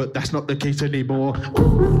before, but that's not the case anymore.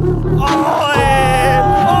 Oh,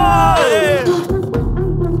 yeah! Oh, yeah!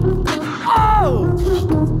 Oh!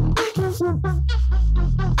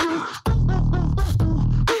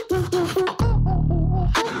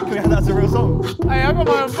 That's a real song. Hey, I got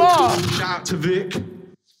my own bar. Shout out to Vic.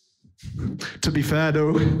 To be fair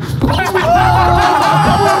though. I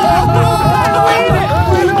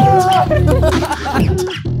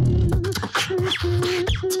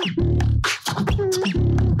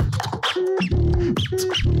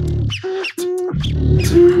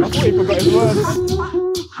thought he forgot his words.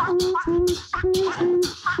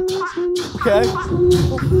 Okay.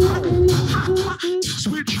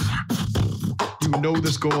 Switch. You know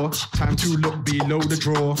the score. Time to look below the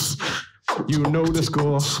draw. You know the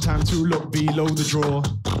score. Time to look below the draw.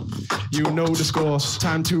 You know the score.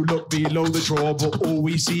 Time to look below the draw. But all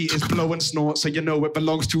we see is blow and snort, so you know it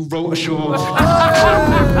belongs to Rotor Shore.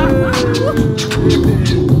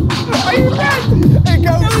 It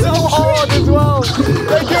goes so hard as well.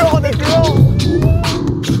 They do it on the drum.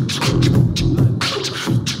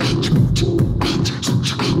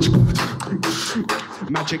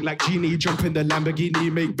 Magic like Genie, jump in the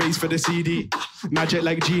Lamborghini, make bass for the CD. Magic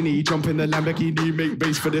like Genie, jump in the Lamborghini, make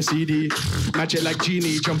bass for the CD. Magic like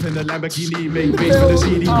Genie, jump in the Lamborghini, make bass for the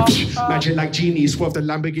CD. Magic like Genie, swerve the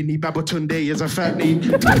Lamborghini, Babatunde is a fat knee.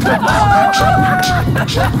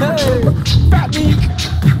 Fat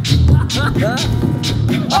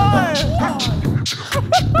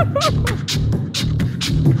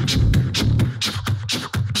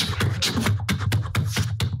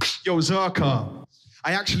Yo, Zerkaa,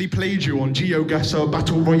 I actually played you on GeoGuessr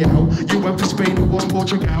Battle Royale. You went for Spain and won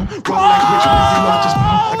Portugal. Wrong language, busy largest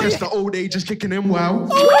mouth. I guess the old age is kicking in well.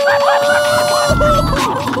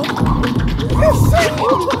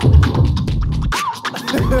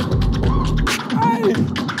 Hey!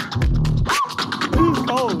 He's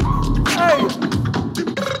cold. Hey!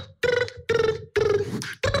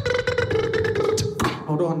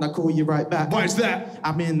 Hold on, I'll call you right back. Why is that?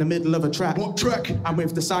 I'm in the middle of a track. What track? I'm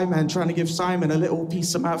with the Sidemen, trying to give Simon a little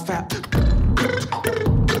piece of my fat.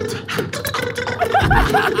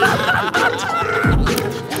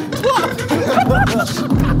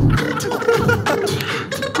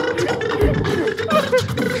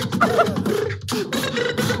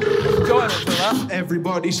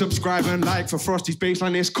 Everybody subscribe and like for Frosty's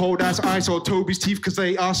baseline. It's cold as ice, or Toby's teeth because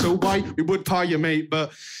they are so white. We would pie you, mate,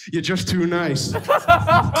 but you're just too nice. It's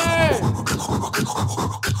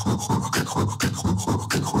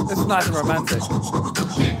nice and romantic.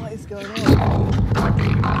 What is going on?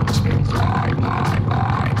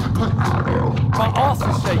 My arse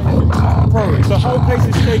is shaking. Bro, the whole place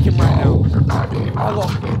is shaking right now.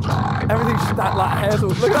 Everything's just that like hair.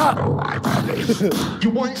 Look at that. You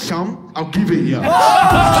want some? I'll give it you. Oh,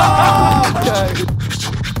 okay.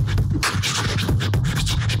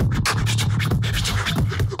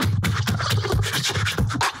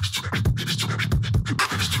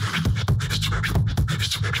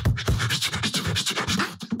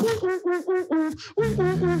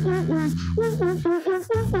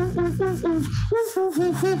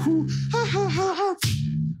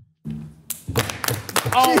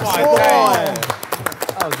 Oh my God. God.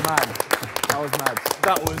 That was mad. That was mad.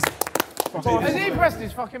 That was... Has he pressed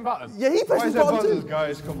his fucking button? Yeah, he pressed his button too.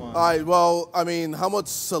 Guys, come on. All right, well, I mean, how much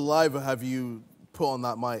saliva have you put on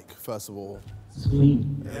that mic, first of all? It's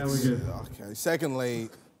clean. Yeah, we're good. Okay. Secondly,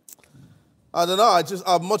 I don't know.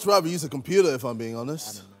 I'd much rather use a computer if I'm being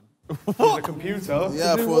honest. Use a computer?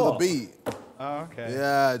 Yeah, To do for the what? beat. Oh, okay.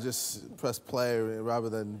 Yeah, just press play rather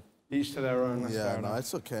than... Each to their own. That's Yeah, fair no, enough.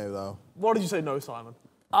 it's okay though. Why did you say no, Simon?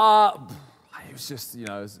 It was just, you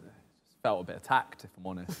know, it felt a bit attacked, if I'm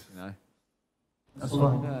honest, you know. That's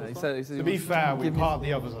fine. Yeah, he said To be fair, we part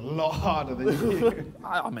the others a lot harder than you.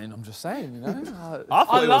 I mean, I'm just saying, you know. I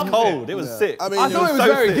thought it was loved cold. It was sick. I mean, I thought it was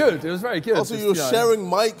very good. It was very good. Also, Just, you were you know. sharing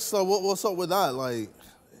mics, so what's up with that? Like,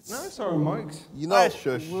 No, it's all right, Mike's. you know,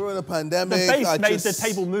 shush. we're in a The pandemic. bass made the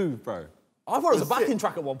table move, bro. I thought it was a backing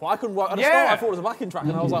track at one point. I couldn't work. At the start, I thought it was a backing track,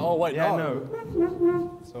 and I was like, oh, wait, Yeah, no.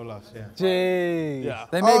 no. It's all us, yeah. Jeez. Yeah.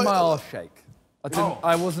 They made my arse shake.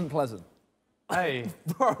 I wasn't pleasant. Hey.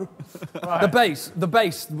 Bro. The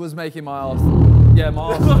bass was making my arse. Yeah,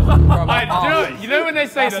 my arse. You know when they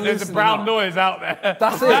say that there's a brown noise out there?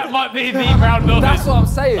 That's it. That might be the brown noise. That's what I'm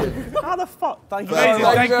saying. How the fuck? Thank you. Amazing,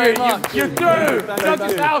 Thank you very you. much. You do.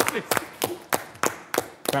 Douglas Houses.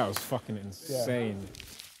 That was fucking insane.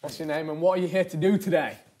 What's your name and what are you here to do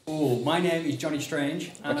today? Oh, my name is Johnny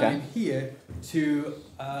Strange, and I'm here to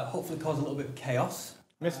hopefully cause a little bit of chaos.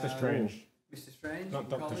 Mr. Strange. Mr. Strange? Not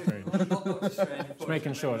you Dr. call it? Strange. Not Dr. Strange. Just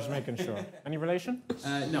making sure, just making sure. Any relation?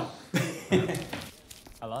 No.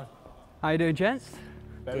 Hello. How you doing, gents?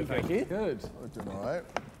 Very thank you. Good. We're doing all right.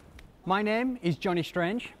 My name is Johnny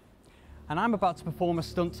Strange, and I'm about to perform a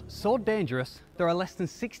stunt so dangerous there are less than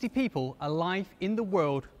 60 people alive in the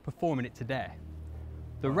world performing it today.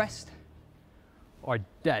 The rest are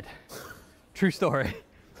dead. True story.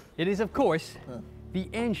 It is, of course, the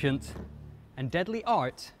ancient and deadly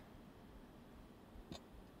art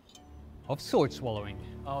of sword swallowing.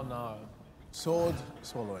 Oh, no. Sword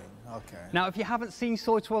swallowing. Okay. Now, if you haven't seen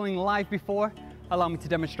sword swallowing live before, allow me to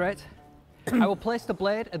demonstrate. I will place the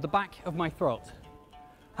blade at the back of my throat.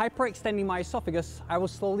 Hyperextending my esophagus, I will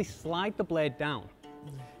slowly slide the blade down.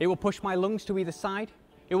 It will push my lungs to either side.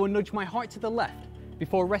 It will nudge my heart to the left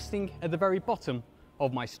before resting at the very bottom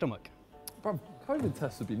of my stomach. Bro, COVID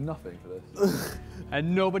tests would be nothing for this.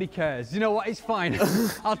 And nobody cares. You know what? It's fine.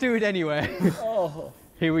 I'll do it anyway. Oh.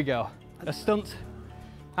 Here we go. A stunt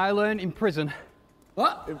I learned in prison.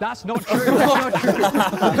 What? That's not true. That's not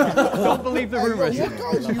true. Don't believe the rumours. What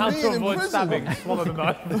guys you How mean to in avoid prison? stabbing. Swallow the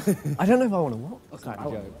knife. I don't know if I want to walk. Okay,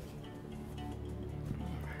 go.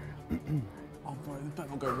 Oh, bro, you better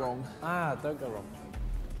not go wrong. Don't go wrong.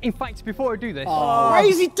 In fact, before I do this, Why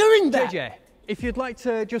is he doing that? JJ, if you'd like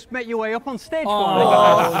to just make your way up on stage for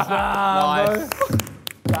Nice.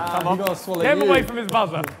 Come on. You gotta swallow Get him you. away from his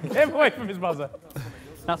buzzer. Get him away from his buzzer. me.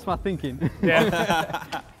 That's my thinking.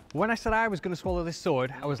 Yeah. When I said I was going to swallow this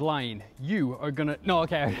sword, I was lying. You are going to... No,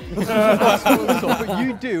 okay. I'll swallow the sword, but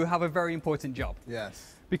you do have a very important job.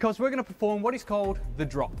 Yes. Because we're going to perform what is called the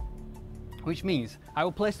drop, which means I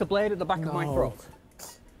will place the blade at the back of my throat.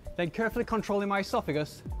 Then carefully controlling my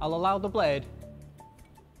esophagus, I'll allow the blade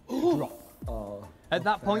to drop. At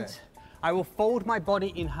that point, I will fold my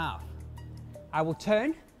body in half. I will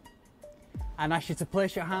turn and ask you to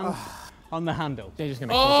place your hands on the handle. They're just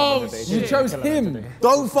gonna Oh, you chose him.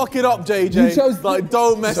 Don't fuck it up, JJ. You chose like,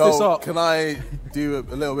 don't mess this So up. can I do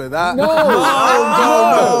a little bit of that? No.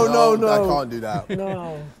 No. I can't do that.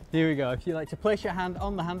 No. Here we go. If you'd like to place your hand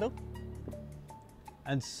on the handle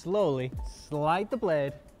and slowly slide the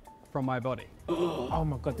blade from my body. Oh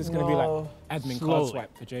my god, this is gonna be like admin card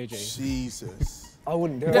swipe for JJ. Jesus. I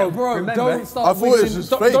wouldn't do it. Yeah, bro, Remember, don't I start thought it was just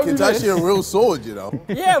fake. don't do It's this. actually a real sword, you know.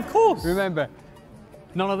 Yeah, of course. Remember,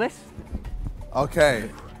 none of this. Okay.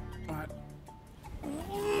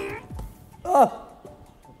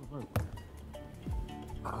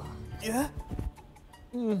 Yeah.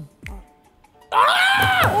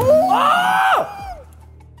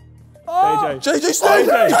 JJ, stay!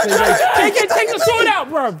 JJ, take the sword out,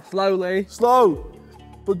 bro. Slowly. Slow,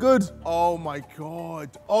 but good. Oh my god.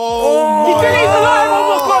 Oh He my did it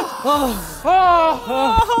alive.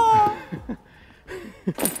 Oh my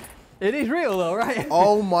god. It is real though, right?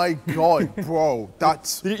 Oh my god, bro.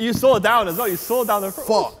 That's You saw down as well. You saw down the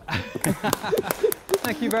front. fuck.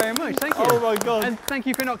 Thank you very much. Thank you. Oh my god. And thank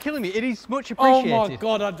you for not killing me. It is much Oh appreciated. my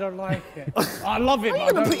god, I don't like it. I love it.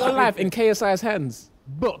 You're gonna put your life in KSI's hands.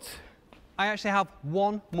 But I actually have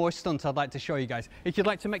one more stunt I'd like to show you guys. If you'd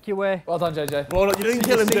like to make your way Well done, JJ. Well done. You didn't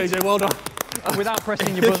kill him, JJ. Well done. without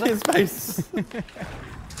pressing your buzzer. His face.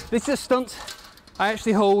 This is a stunt I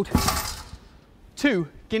actually hold 2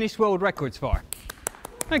 Guinness World Records for.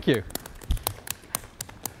 Thank you.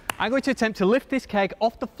 I'm going to attempt to lift this keg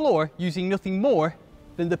off the floor using nothing more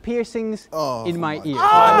than the piercings in my ear.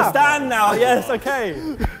 I understand now. Yes,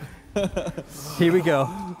 okay. Here we go.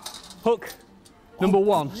 Hook number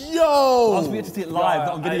 1. Yo! I was waiting to see it live,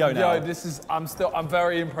 not on video now. Yo, this is, I'm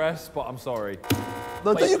very impressed, but I'm sorry.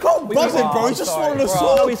 No, you can't buzz it, bro. He's just swallowing a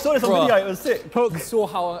sword. No, we saw this on video. It was sick. You saw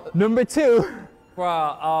how... Number 2.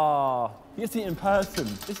 Bruh, You get to see it in person.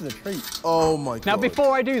 This is a treat. Oh my god. Now,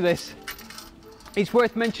 before I do this, it's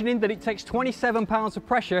worth mentioning that it takes 27 pounds of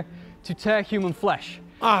pressure to tear human flesh.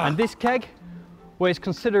 And this keg weighs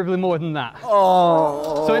considerably more than that.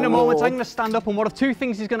 So in a moment, I'm going to stand up and one of two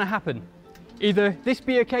things is going to happen. Either this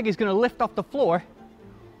beer keg is going to lift off the floor,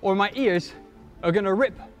 or my ears are going to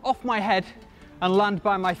rip off my head and land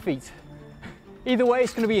by my feet. Either way,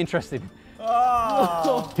 it's going to be interesting.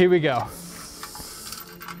 Here we go.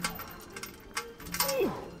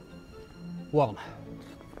 1,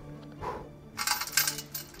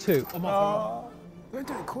 2. We're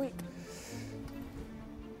doing it quick.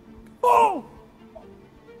 Oh!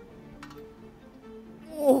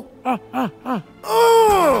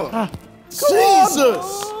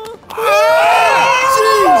 Jesus!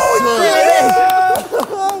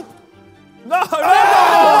 No!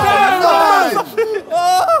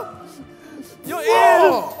 Your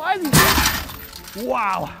ears! Why is he...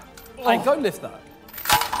 Wow. Hey, go lift that.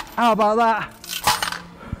 How about that?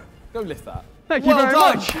 Go lift that. Thank you very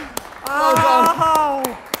much. Well done.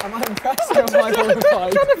 Am I impressed or am I horrified?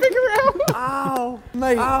 I'm trying to figure it out. Ow.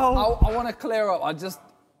 Mate, Ow. I want to clear up.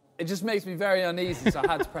 It just makes me very uneasy, so I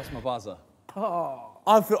had to press my buzzer.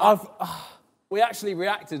 We actually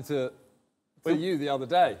reacted to you the other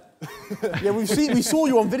day. Yeah, we saw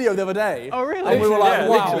you on video the other day. Oh, really? And we were like,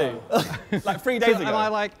 wow. Literally. Like 3 days ago. Am I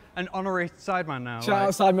like an honorary Sideman now? Shout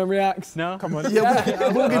out Sidemen Reacts. No? Come on.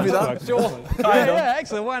 Yeah, we'll give you that. Sure. Yeah,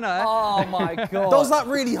 excellent. Why not? Oh my God. Does that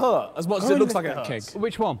really hurt as much as it looks like it hurts?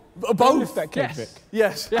 Which one? Both. That keg,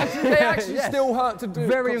 Yes. They actually still hurt to do.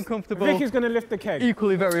 Very uncomfortable. Vic is going to lift the keg.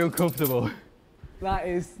 Equally very uncomfortable. That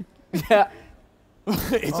is, yeah.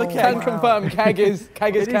 It's a keg. Can confirm keg is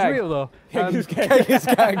keg. It is real though. Keg is keg. What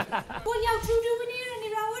y'all two doing here,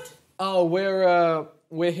 any Howard? Oh,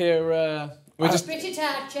 we're here. We're just. Spit it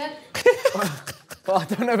out, Chad. Well, I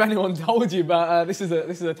don't know if anyone told you, but this is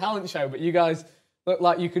a talent show. But you guys look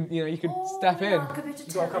like you could step in. Like a bit of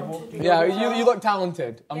talent. Yeah, you look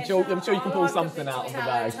talented. I'm sure you can pull something out of the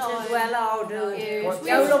bag. Well, I'll do it.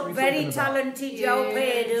 You look very talented, Joe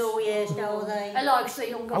Pedo, yes, don't they? I like the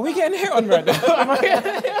younger. Are we getting hit on right now? Am I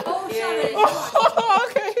getting... Oh, sorry. Oh,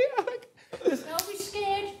 okay. Don't be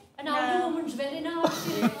scared. An older woman's very nice.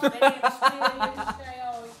 Very experienced, they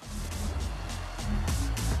are.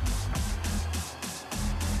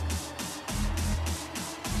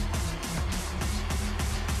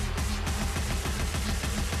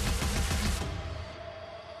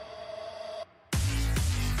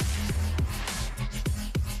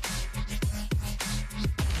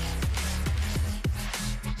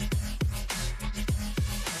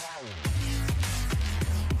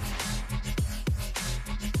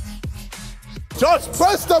 Just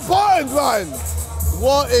press the button, man!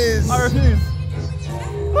 What is... I refuse.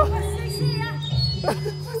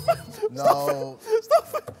 No.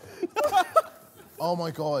 Stop. Oh my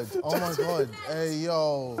god. Oh my god. Hey,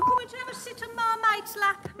 yo. Coming to have a sit on my mate's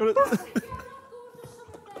lap.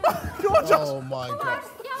 Oh my god.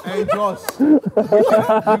 Hey, Josh.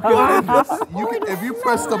 If you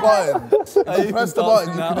press the button,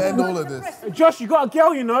 you can end all of this. Hey, Josh, you got a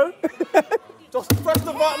girl, you know? Just press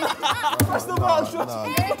the button. Press the button,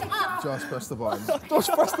 Josh. Josh, press the button. Josh,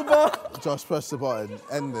 press the button. Josh, press the button.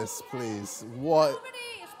 End this, please. What?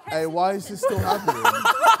 Hey, why is this still happening?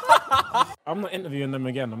 I'm not interviewing them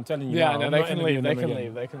again, I'm telling you. Yeah, now, no, I'm they not can interviewing leave. them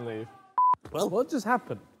again. They can leave. Well, What just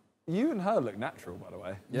happened? You and her look natural, by the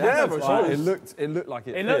way. Yeah, but sure. It looked like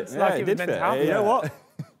it. It fit. looks like it was did meant to fit. happen. You know what?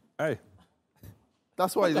 Hey.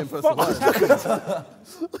 That's why you didn't press the button.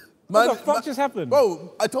 Man, What the fuck just happened?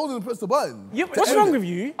 Bro, I told him to press the button. Yeah, what's wrong with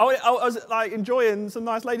you? I was like enjoying some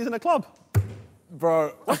nice ladies in a club.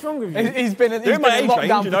 Bro. What's wrong with you? He's been in Doing my age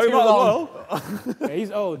lockdown range, you for know, too might as long. well. Yeah,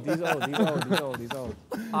 he's old. He's old. I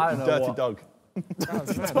don't know Dirty what. dog.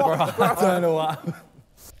 I don't know what.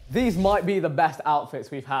 These might be the best outfits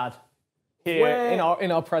we've had here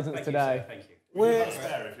in our presence today. Thank you. We're A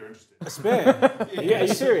spare if you're interested. a spare. Yeah, are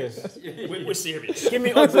you serious? We're serious. Give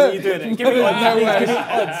me odds that you're doing it. Give me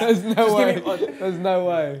odds. There's no way. Give me odds. There's no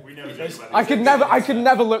way. We know exactly what I could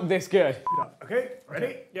never look this good. Okay,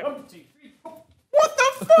 ready? Yeah. 1, 2, 3, 4. What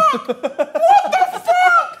the fuck? What the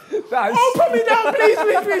fuck? That's... Oh, put me down, please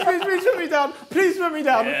put me down. Please put me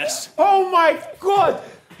down. Yes. Oh my god.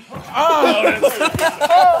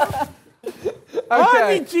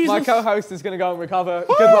 Okay, Jesus. my co-host is going to go and recover.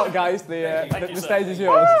 Good luck, guys. The stage is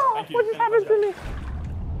yours. Thank you. What just happened to me?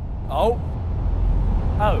 Oh.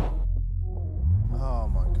 Oh. Oh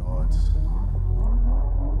my god.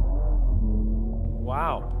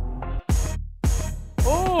 Wow.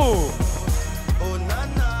 Oh!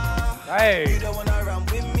 Hey!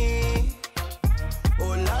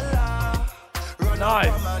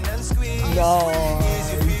 Nice! Oh!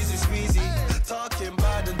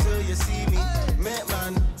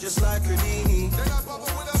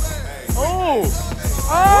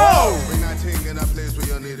 Oh!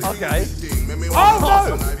 Okay. Oh no!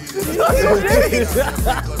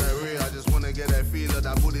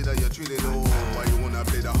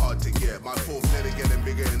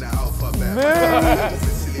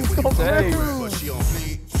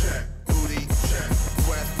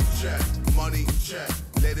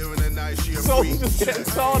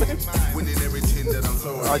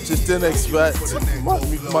 I just didn't expect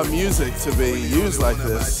my music to be used like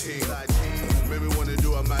this.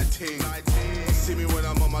 See me when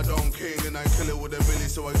I'm on my Don King and I kill it with a Billy,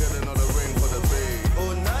 so I get another ring for the big.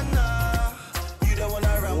 Oh na na, you don't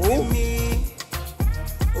wanna run with me.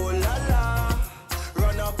 Oh la la,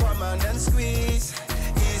 run up on man and squeeze.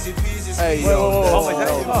 Easy peasy. Hey yo. Oh my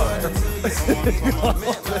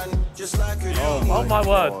word. Oh my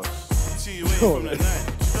word.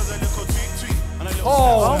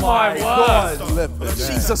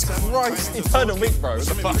 Jesus Christ. You turned a week, bro. What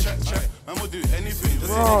the fuck?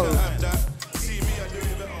 Bro.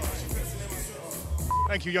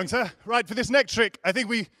 Thank you, young sir. Right, for this next trick, I think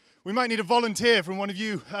we might need a volunteer from one of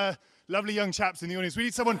you lovely young chaps in the audience. We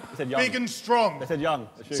need someone big and strong. They said young.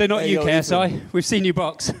 So not you, KSI. We've seen you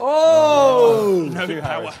box. Oh! No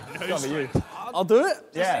power. It's gotta be you. I'll do it.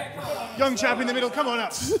 Yeah. Young chap in the middle, come on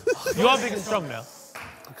up. You are big and strong now.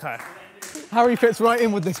 Okay. Harry fits right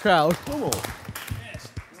in with this crowd.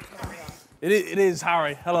 It is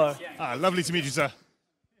Harry. Hello. Ah, lovely to meet you, sir.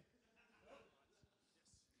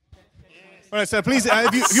 All right, sir, please,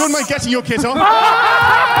 if you wouldn't mind getting your kit on.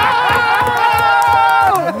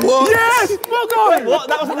 What? Yes! Well done! What?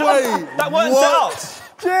 That weren't set up.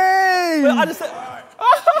 James! Wait, I just said...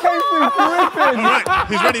 Came through gripping. All right,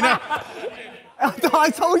 he's ready now. I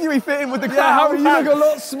told you he fit in with the crowd. Yeah, Harry, you look a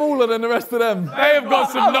lot smaller than the rest of them. They have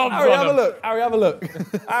got some knobs Harry, on have them. a look. Harry, have a look.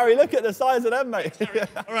 Harry, look at the size of them, mate.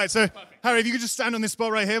 All right, so, Harry, if you could just stand on this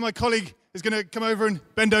spot right here, my colleague is going to come over and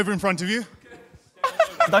bend over in front of you.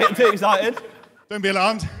 Don't get too excited. Don't be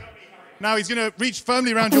alarmed. Now he's going to reach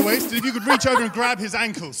firmly around your waist, and if you could reach over and grab his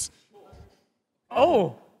ankles.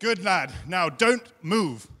 Oh. Good lad. Now, don't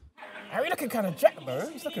move. Harry looking kind of jacked, though.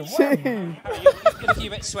 He's looking Jeez. warm. Harry, you're looking a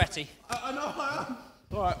bit sweaty. I know I am.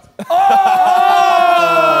 All right. Oh!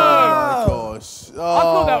 Oh my gosh. I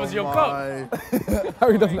thought that was your cock.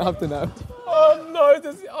 Harry doesn't have to know. Oh no!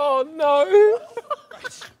 Oh no!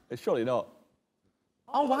 It's surely not.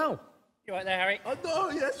 Oh wow! You right there, Harry? No,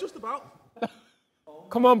 yeah, it's just about.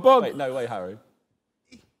 Come on, Bob. Wait, no way, Harry.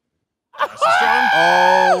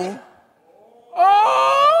 Oh.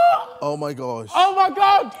 Oh! Oh my gosh. Oh my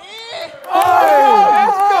God!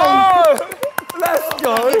 Oh, let's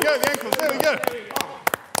go! There we go, the ankles. There we go.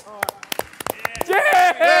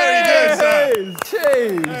 Yes! Very good, sir.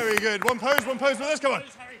 Jeez. Very good. One pose, but let's go on.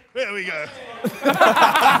 There we go.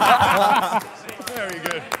 Very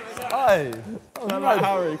good. Hey. Right,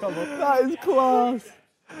 Harry, come on. That is class.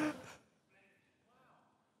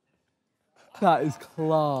 That is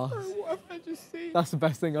class. What have I just seen? That's the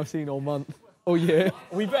best thing I've seen all month. All year.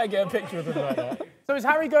 We better get a picture of him like that. So is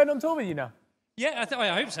Harry going on tour with you now? Yeah, I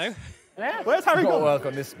hope so. Yeah. Where's Harry Got to gone? work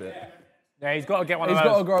on this bit. Yeah, he's got to get one He's of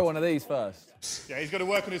those. got to grow one of these first. Yeah, he's got to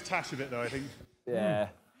work on his tash a bit, though, I think. Yeah.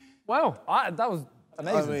 Wow. That was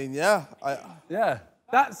amazing. I mean, yeah. Yeah.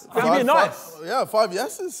 That's going to be nice. Yeah, 5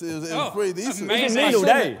 yeses. It was pretty decent. Amazing. Need all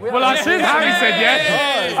day. Well, I see Harry said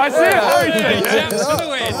yes. I see Harry said yes.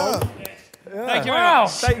 Thank you very Wow.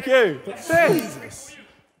 much. Thank you. Jesus.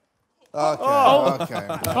 Okay, okay.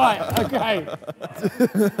 Right, okay.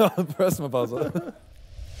 Press my buzzer.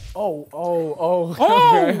 Oh.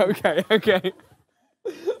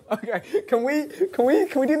 Okay. Can we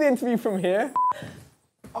do the interview from here?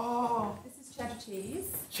 Oh, this is cheddar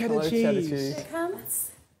cheese. Cheddar cheese. Here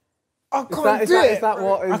comes. I can't do it. Is that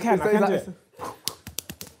what? I can do it.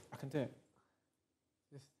 I can do it.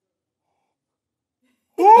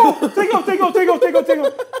 Oh! Take off.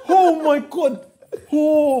 Oh my God.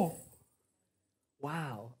 Oh.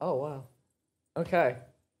 Wow. Oh wow. Okay. I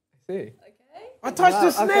see. Okay. I touched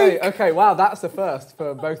the snake. Okay. Wow. That's the first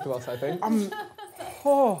for both of us, I think.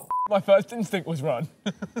 My first instinct was run.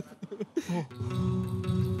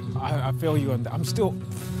 I feel you on that. I'm still.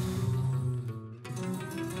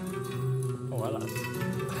 Oh, well, that's...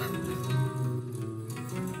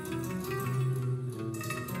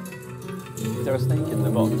 Is there a snake in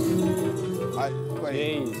the box? Wait, are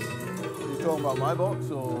you talking about my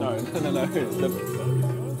box or? No.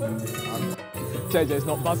 JJ's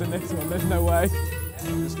not buzzing this one, there's no way.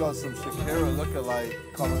 Just got some Shakira lookalike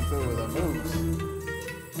coming through with her moves.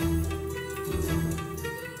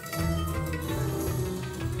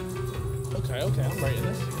 Okay, I'm rating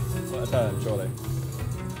this. What a turn, surely.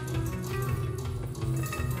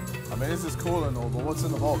 I mean, this is cool and all, but what's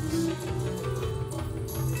in the box?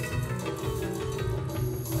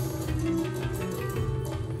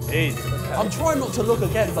 I'm trying not to look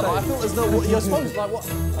again, but I feel as though you're supposed to, like, what?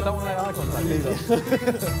 I don't want to make eye contact either.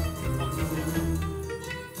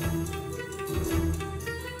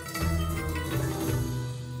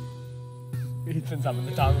 Ethan's having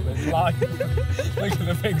the time of his life. Look at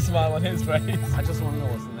the big smile on his face. I just want to know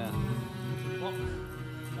what's in there.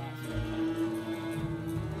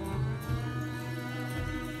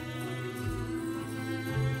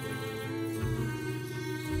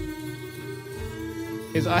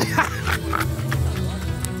 His eye.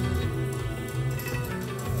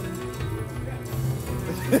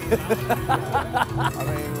 I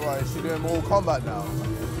mean, what, is she doing Mortal Kombat now?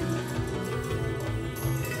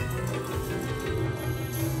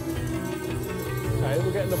 Okay,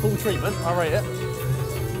 we're getting the full treatment. I rate it.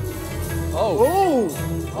 Oh!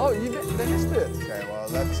 Oh, they missed it. Okay, well,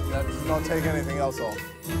 let's not take anything else off.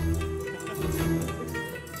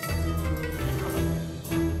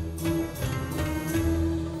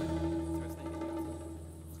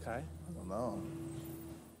 Okay. I don't know.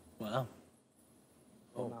 Wow.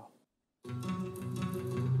 Oh no.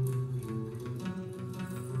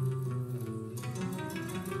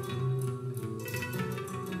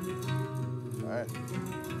 Alright.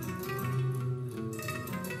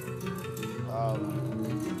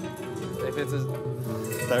 If it's as...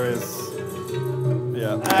 There is...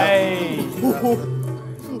 Yeah. Hey!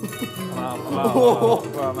 I'm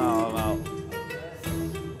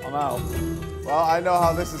out. Well, I know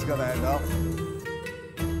how this is gonna end up.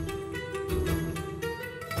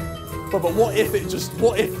 But what if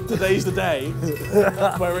today's the day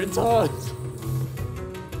where it turns?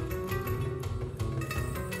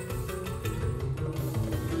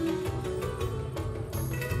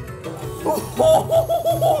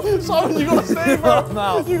 Simon, you gotta stay, bro. I'm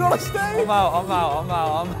out. You gotta stay. I'm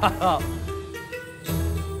out.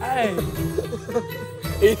 Hey!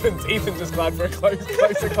 Ethan's just glad for a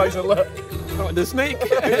closer look. Oh, the snake?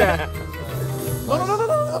 Yeah. No,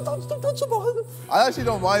 don't touch the ball. I actually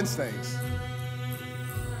don't mind snakes.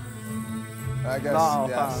 I guess,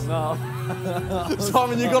 yes. No.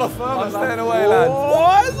 Simon, you gotta firm I'm it. staying away, lad.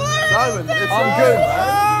 What is it? Simon, it's I'm good,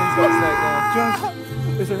 man. He's got a snake there. Just,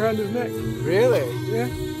 it's around his neck. Really? Yeah.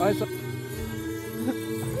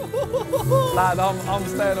 Lad, I'm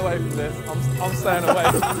staying away from this. I'm staying away.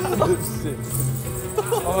 Shit.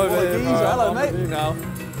 I'm over here, bro. Hello, I'm mate. with you now.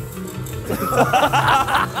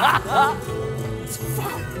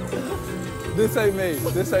 This ain't me.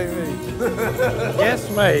 Yes,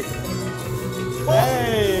 mate.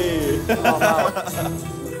 Hey! Oh, I'm out.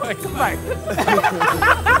 Wait, come back.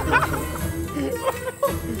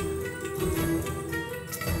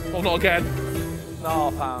 Oh, not again.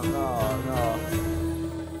 No, fam. No.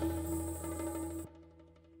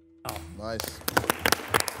 Nice.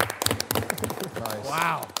 Nice.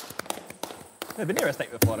 Wow. I've been near a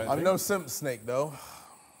snake before, I don't I'm think. no simp snake, though.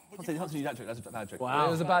 Don't use that trick. That's a bad trick. Wow.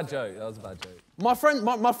 It was a bad joke. That was a bad joke. My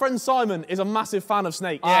friend Simon is a massive fan of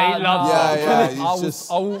snakes. Yeah, he loves Yeah,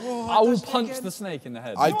 I will punch the snake in the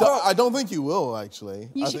head. I don't think you will, actually.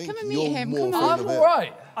 You I should think come and meet you're him, more come afraid on. of I'm it.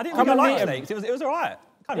 alright. I didn't really like him. snakes. It was alright.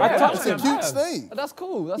 It's a cute snake. That's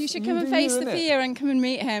cool. That's, You should come and face the fear and come and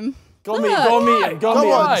meet him. Go meet him. Come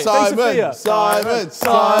on, Simon. Face Simon.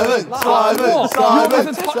 You want me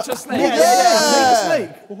to touch a snake? Yeah.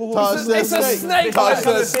 Touch the It's a snake. Touch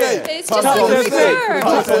the snake. It's Touch just the like a snake. bird.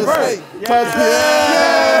 Touch the snake. Touch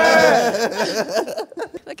the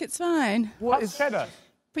Look, it's fine. What is cheddar?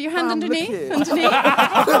 Put your hand underneath. Alright,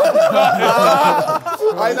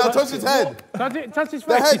 now touch his head. Touch his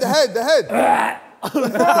The face. head.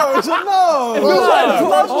 No, it's a no. It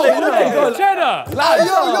feels cheddar.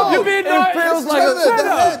 Yo. You're being nice. It feels like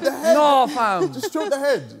the head. No, fam. Just stroke the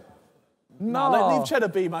head. No, leave Cheddar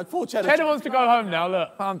be, man. Poor Cheddar. Cheddar wants to go home now,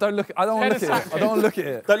 look. Fam, don't look. I don't want to look at it. I don't want to look at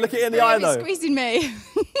it. Don't look it in the eye, You're though. squeezing me.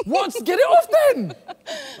 What? Get it off then.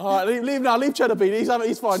 All right, leave now. Leave Cheddar be. He's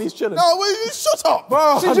fine. He's chilling. No, wait, shut up,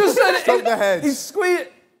 bro. She just said it. Stroke the head. He's squeezing.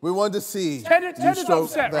 We want to see you Cheddar's stroke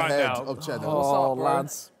upset the right head now. of Cheddar. Oh,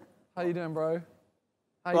 lads. How you doing, bro?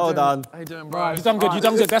 Well done. How you doing, bro? You've done good, you've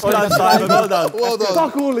done good. That's Well good. done, Simon. Well done. Well done.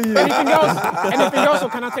 Fuck all of you. Anything else, or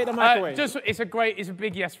can I take the mic away? It's a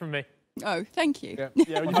big yes from me. Oh, thank you.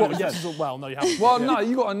 Yeah, you got yes. Well, no, you haven't. Well, no,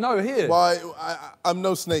 you got a no here. Why? I'm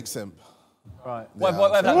no snake simp. Right.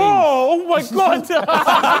 Whatever that means. Oh my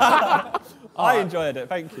God! I enjoyed it.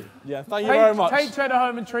 Thank you. Yeah. Thank you very much. Take Cheddar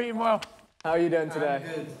home and treat him well. How are you doing today?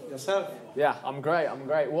 Good. Yourself? Yeah, I'm great. I'm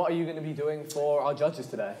great. What are you going to be doing for our judges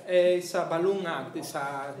today? It's a balloon act. It's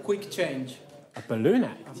a quick change. A balloon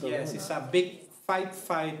act? Yes, it's a big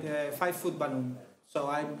 5-foot balloon. So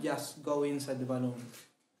I just go inside the balloon.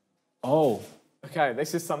 Oh. Okay,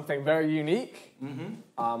 this is something very unique.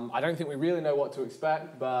 Mm-hmm. I don't think we really know what to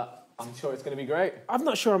expect, but I'm sure it's going to be great. I'm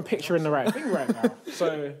not sure I'm picturing the right thing right now.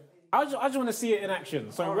 So I just want to see it in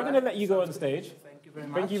action. So we're going to let you go on stage. Thank you very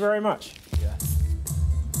much. Thank you very much. Yeah.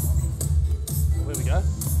 Here we go.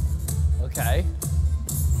 Okay.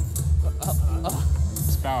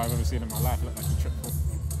 Best bow I've ever seen in my life. Looked like he tripped.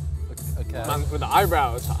 Okay. Man with the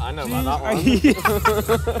eyebrows. I know about that one.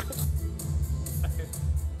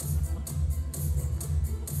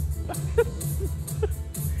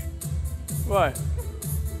 Right.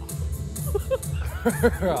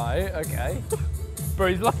 Right, okay. Bro,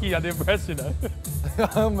 he's lucky I didn't press, you know.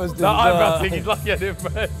 I almost did. That eyebrow thing, he's lucky I didn't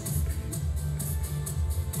press.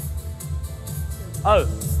 Oh.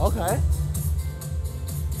 Okay.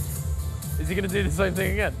 Is he going to do the same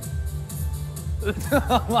thing again?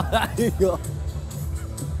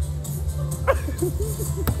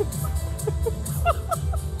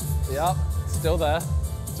 Yep, still there.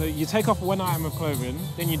 So you take off one item of clothing,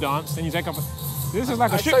 then you dance, then you take off. This is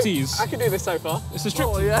like a striptease. I can do this so far. It's a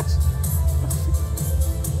striptease. Oh, yes.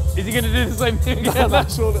 Is he going to do the same thing again? Yeah,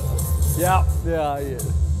 that's all. Yeah.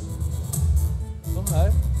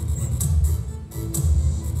 Okay.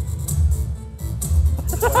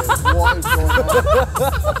 What is going on?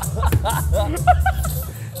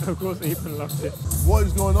 Of course, Ethan loved it. What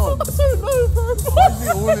is going on? I don't know, bro. Why is he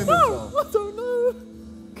oiling himself? I don't know.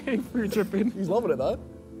 Came through dripping. He's loving it though.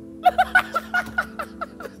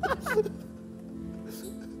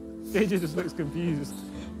 JJ just looks confused.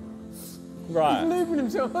 Right. He's leaving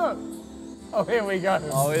himself up. Oh, here we go.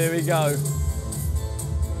 Oh, here we go.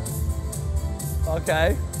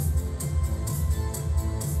 Okay.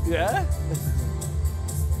 Yeah?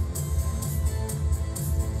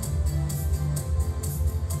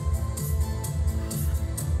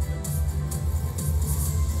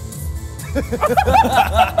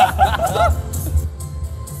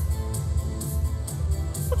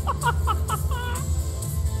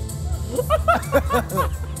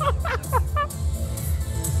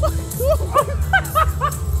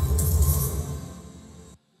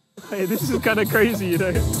 Hey, this is kind of crazy, you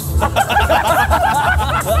know.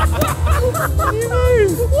 What do you mean?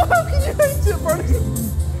 How can you hate it, bro?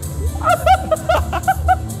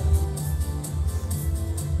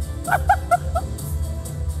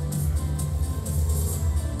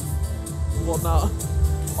 What now?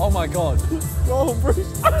 Oh my god. Go on,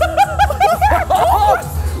 Bruce.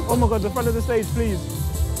 Oh my god, the front of the stage, please.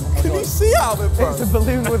 Can you see out of it, bro? It's a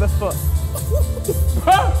balloon with a foot.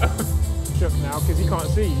 Shook now because he can't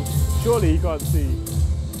see. Surely he can't see.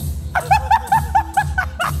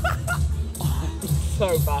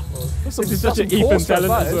 So baffled. This is such an Ethan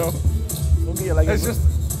talent as well. Don't get your leg It's just.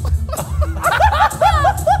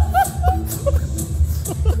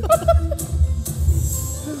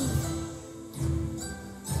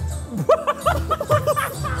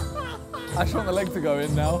 I just want the leg to go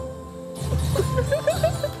in now.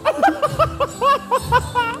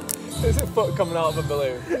 There's a foot coming out of a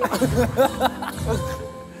balloon.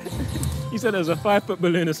 You said there's a 5-foot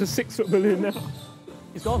balloon, it's a 6-foot balloon now.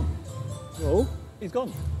 He's gone. Oh? He's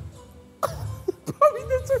gone.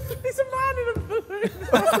 He's a man in a balloon.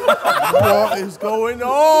 What is going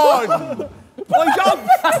on? Oh, he jumped!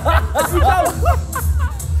 He jumped!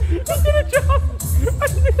 He did a jump.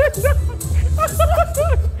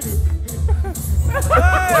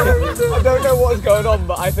 I don't know what's going on,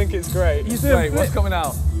 but I think it's great. He's doing Wait, what's coming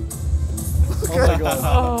out? Oh my god.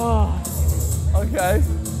 Oh. Okay.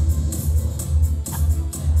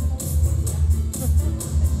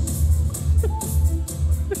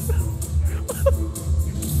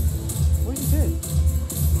 What you did?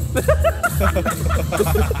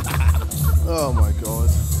 Oh my god.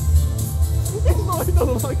 He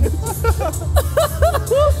doesn't like it.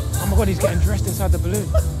 Oh my god, he's getting dressed inside the balloon.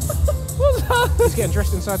 What's that? He's getting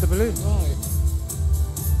dressed inside the balloon. Right.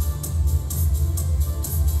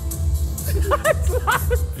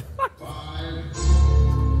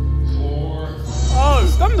 Oh,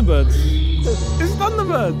 it's Thunderbirds. It's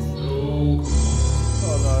Thunderbirds.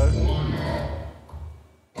 Oh no.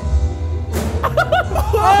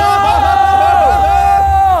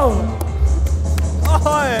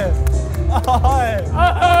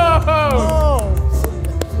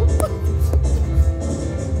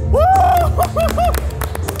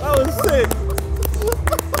 That was sick.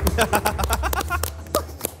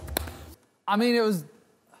 I mean, it was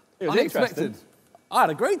unexpected. I had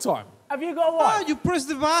a great time. Have you got one? Oh, you pressed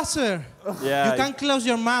the buzzer. Yeah. You can't close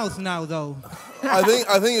your mouth now, though. I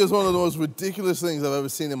think it was one of the most ridiculous things I've ever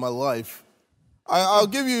seen in my life. I'll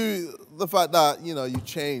give you the fact that, you know, you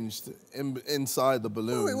changed inside the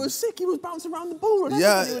balloon. Oh, it was sick. He was bouncing around the ball. And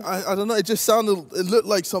yeah, I don't know. It just it looked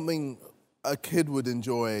like something a kid would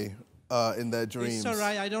enjoy in their dreams. It's all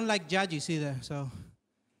right. I don't like judges either, so.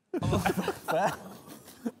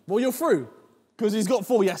 Well, you're through. Because he's got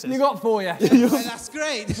 4 yeses. You got 4 yeses. Well, that's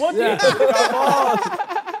great. What do you Come on.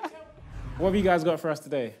 What have you guys got for us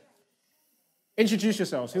today? Introduce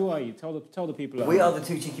yourselves. Who are you? Tell the people. We are the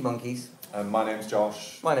two cheeky monkeys. My name's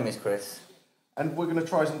Josh. My name is Chris. And we're going to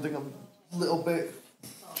try something a little bit...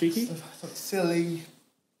 cheeky? Silly.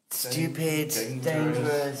 Stupid.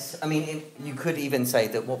 Dangerous. I mean, you could even say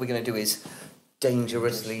that what we're going to do is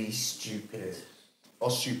dangerously stupid. Or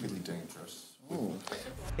stupidly dangerous. Ooh.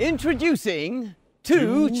 Introducing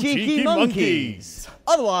two cheeky monkeys,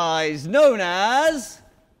 otherwise known as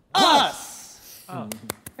us. Oh.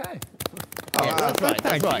 Okay. Yeah, that's right.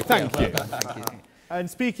 That's right. Thank you. Thank you. And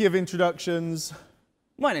speaking of introductions,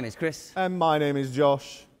 my name is Chris. And my name is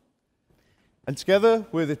Josh. And together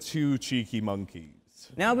we're the two cheeky monkeys.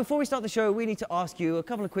 Now, before we start the show, we need to ask you a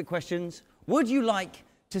couple of quick questions. Would you like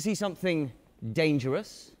to see something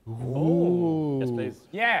dangerous? Ooh. Yes, please.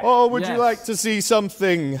 Yeah. Or would you like to see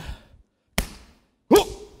something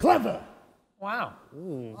clever? Wow.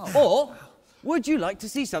 Or would you like to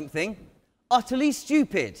see something utterly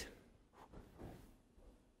stupid?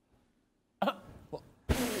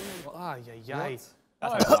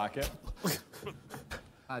 That's like it.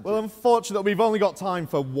 Well, unfortunately, we've only got time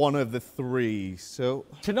for one of the three, so...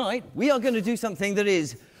 Tonight, we are going to do something that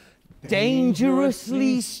is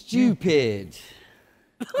dangerously stupid.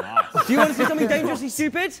 Nice. Do you want to see something dangerously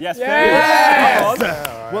stupid? Yes, please. Yes!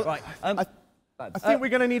 Well, Right. I think we're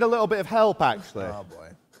going to need a little bit of help, actually. Oh, boy.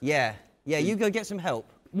 Yeah, you go get some help.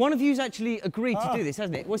 One of you's actually agreed to do this,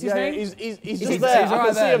 hasn't it? What's his name? He's Is just it- there. Is I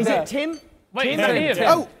can see him there. it Tim? Wait, Tim? is that him?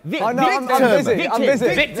 Oh, Vic, no, Victim. I'm busy. I'm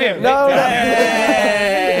busy. Victim. No.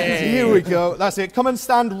 Here we go. That's it. Come and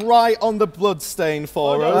stand right on the blood stain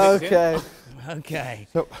for us. Okay. Okay.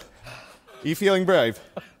 So, are you feeling brave?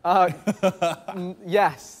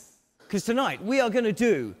 Yes. Because tonight we are going to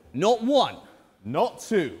do not one, Not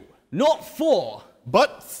two, not four,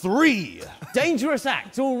 but three. dangerous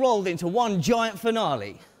acts all rolled into one giant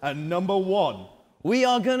finale. And number one. We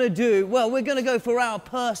are going to do, well, we're going to go for our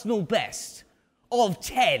personal best of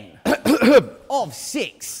 10, of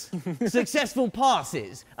 6 successful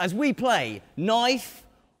passes as we play Knife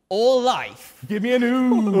or Life. Give me an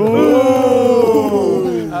ooh.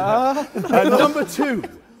 And number two.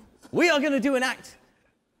 We are going to do an act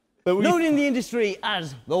known in the industry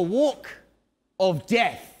as the Walk of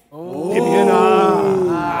Death. Give me an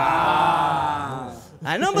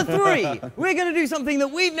And number 3, we're going to do something that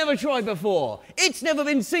we've never tried before. It's never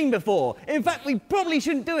been seen before. In fact, we probably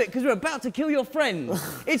shouldn't do it because we're about to kill your friend.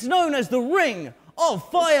 It's known as the Ring of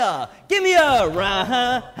Fire. Give me a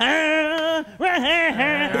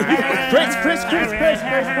Chris,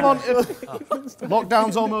 come on.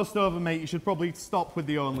 Lockdown's almost over, mate. You should probably stop with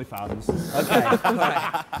the OnlyFans. Okay, all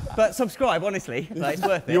right. But subscribe, honestly. Like, it's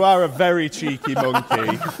worth it. You are a very cheeky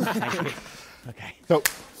monkey. Thank you. Okay. So,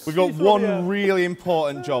 we've got one really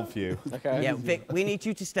important job for you. Okay. Yeah, Vic, we need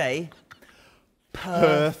you to stay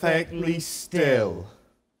Perfectly still.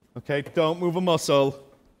 Okay, don't move a muscle.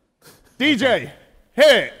 DJ, hit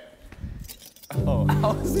it. Oh.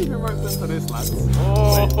 How has he been roped into this, lads?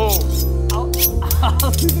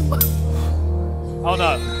 Oh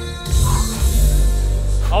no.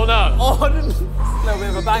 Oh no. Oh, I didn't. No, we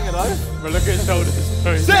have a banger though. Well, look at his shoulders.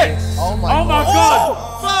 6. Oh my God.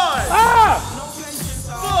 5. Ah!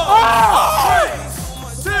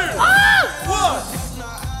 4. 3.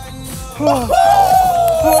 2. 1.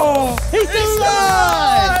 He's still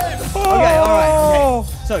alive! Okay, all right.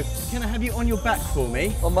 Okay. So, can I have you on your back for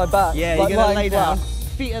me? On my back? Yeah, Like you're going to lay lying down. flat?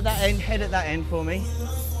 Feet at that end, head at that end for me.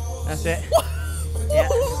 That's it. Yeah.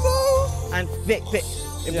 And Vic,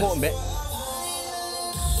 important bit.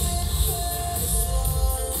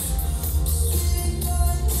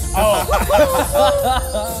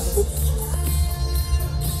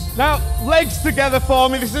 Now, legs together for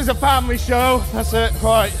me. This is a family show. That's it.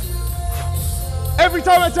 Right. Every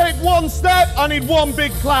time I take one step, I need one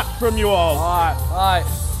big clap from you all. All right.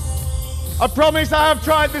 I promise I have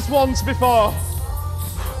tried this once before.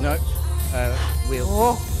 No.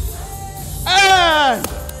 Wheel. And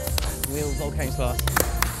Wheel, volcano class.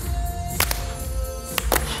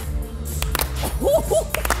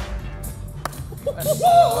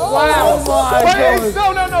 Wow! Wait,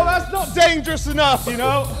 no, that's not dangerous enough, you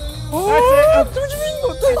know? That's it. What do you mean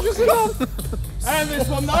not dangerous enough? And this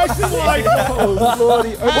one nice and wide.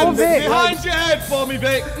 Bloody. And behind your head for me,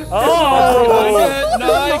 Vic. Oh! Behind your head,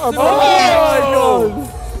 nice and wide.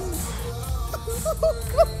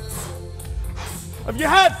 Have you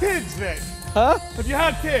had kids, Vic? Huh? Have you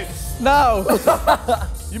had kids? No.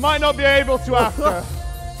 You might not be able to after.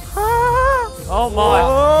 Oh my.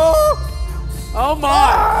 Oh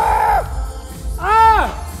my.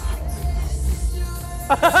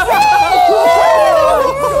 It's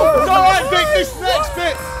all right, Vic, this next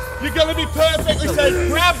bit, you're going to be perfectly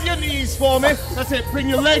safe. Grab your knees for me. That's it, bring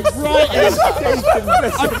your legs right in.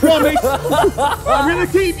 I promise. I'm going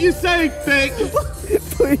to keep you safe, Vic.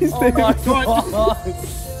 Please, oh my God.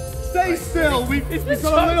 Stay still. We've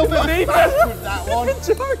got a little bit of press with that one. It's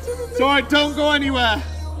all right, don't go anywhere.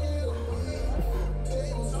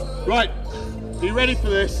 Right, are you ready for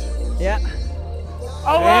this? Yeah.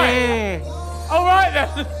 All right. All right then.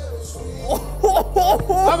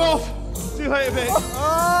 I'm off. See you later, Vic.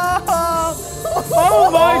 Oh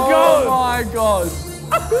my God. Oh my God.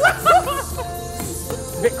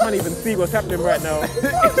 Vic can't even see what's happening right now.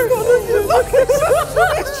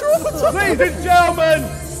 Ladies and gentlemen,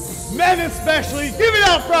 men especially, give it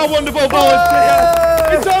up for our wonderful volunteer.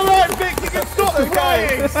 It's all right, Vic, you can stop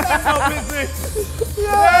crying. Stand up business.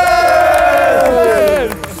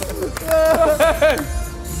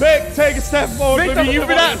 Vic, take a step forward, baby. You've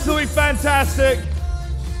been absolutely fantastic.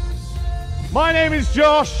 My name is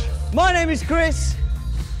Josh. My name is Chris.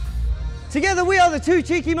 Together we are the two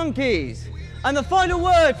cheeky monkeys. And the final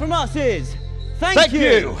word from us is thank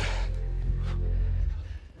you.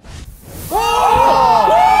 Oh!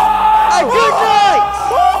 A good night!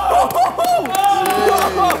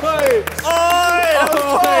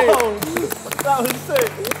 That was sick.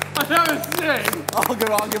 That was sick.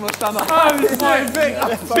 I'll give him a stand up. Oh, this is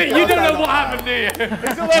Vic, you don't know what happened, do you?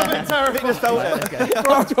 It's a little bit terrifying. Just felt it.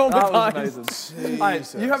 That was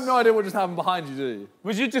amazing. You have no idea what just happened behind you, do you?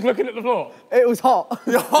 Was you just looking at the floor? It was hot.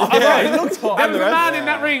 It looked hot. There was a man in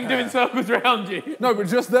that ring doing circles around you. No, but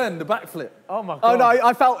just then, the backflip. Oh my God. Oh no,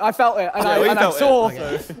 I felt it, and I saw.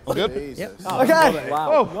 All good? Yep. Okay.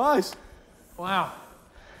 Wow. Oh, nice. Wow.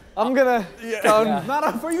 I'm gonna go.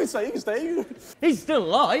 No, for you can stay. You can stay. He's still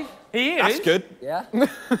alive. He is. That's good. Yeah.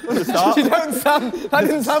 That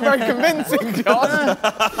didn't sound very convincing, Josh.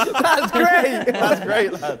 That's great. That's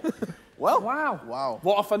great, lad. Well, wow.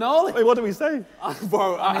 What a finale. Wait, what do we say?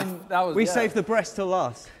 Bro, I mean, that was. We saved the breast till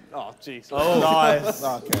last. Oh, jeez. Oh, nice.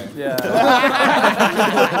 Okay. Yeah.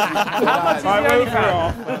 All right, we'll be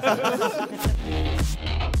off.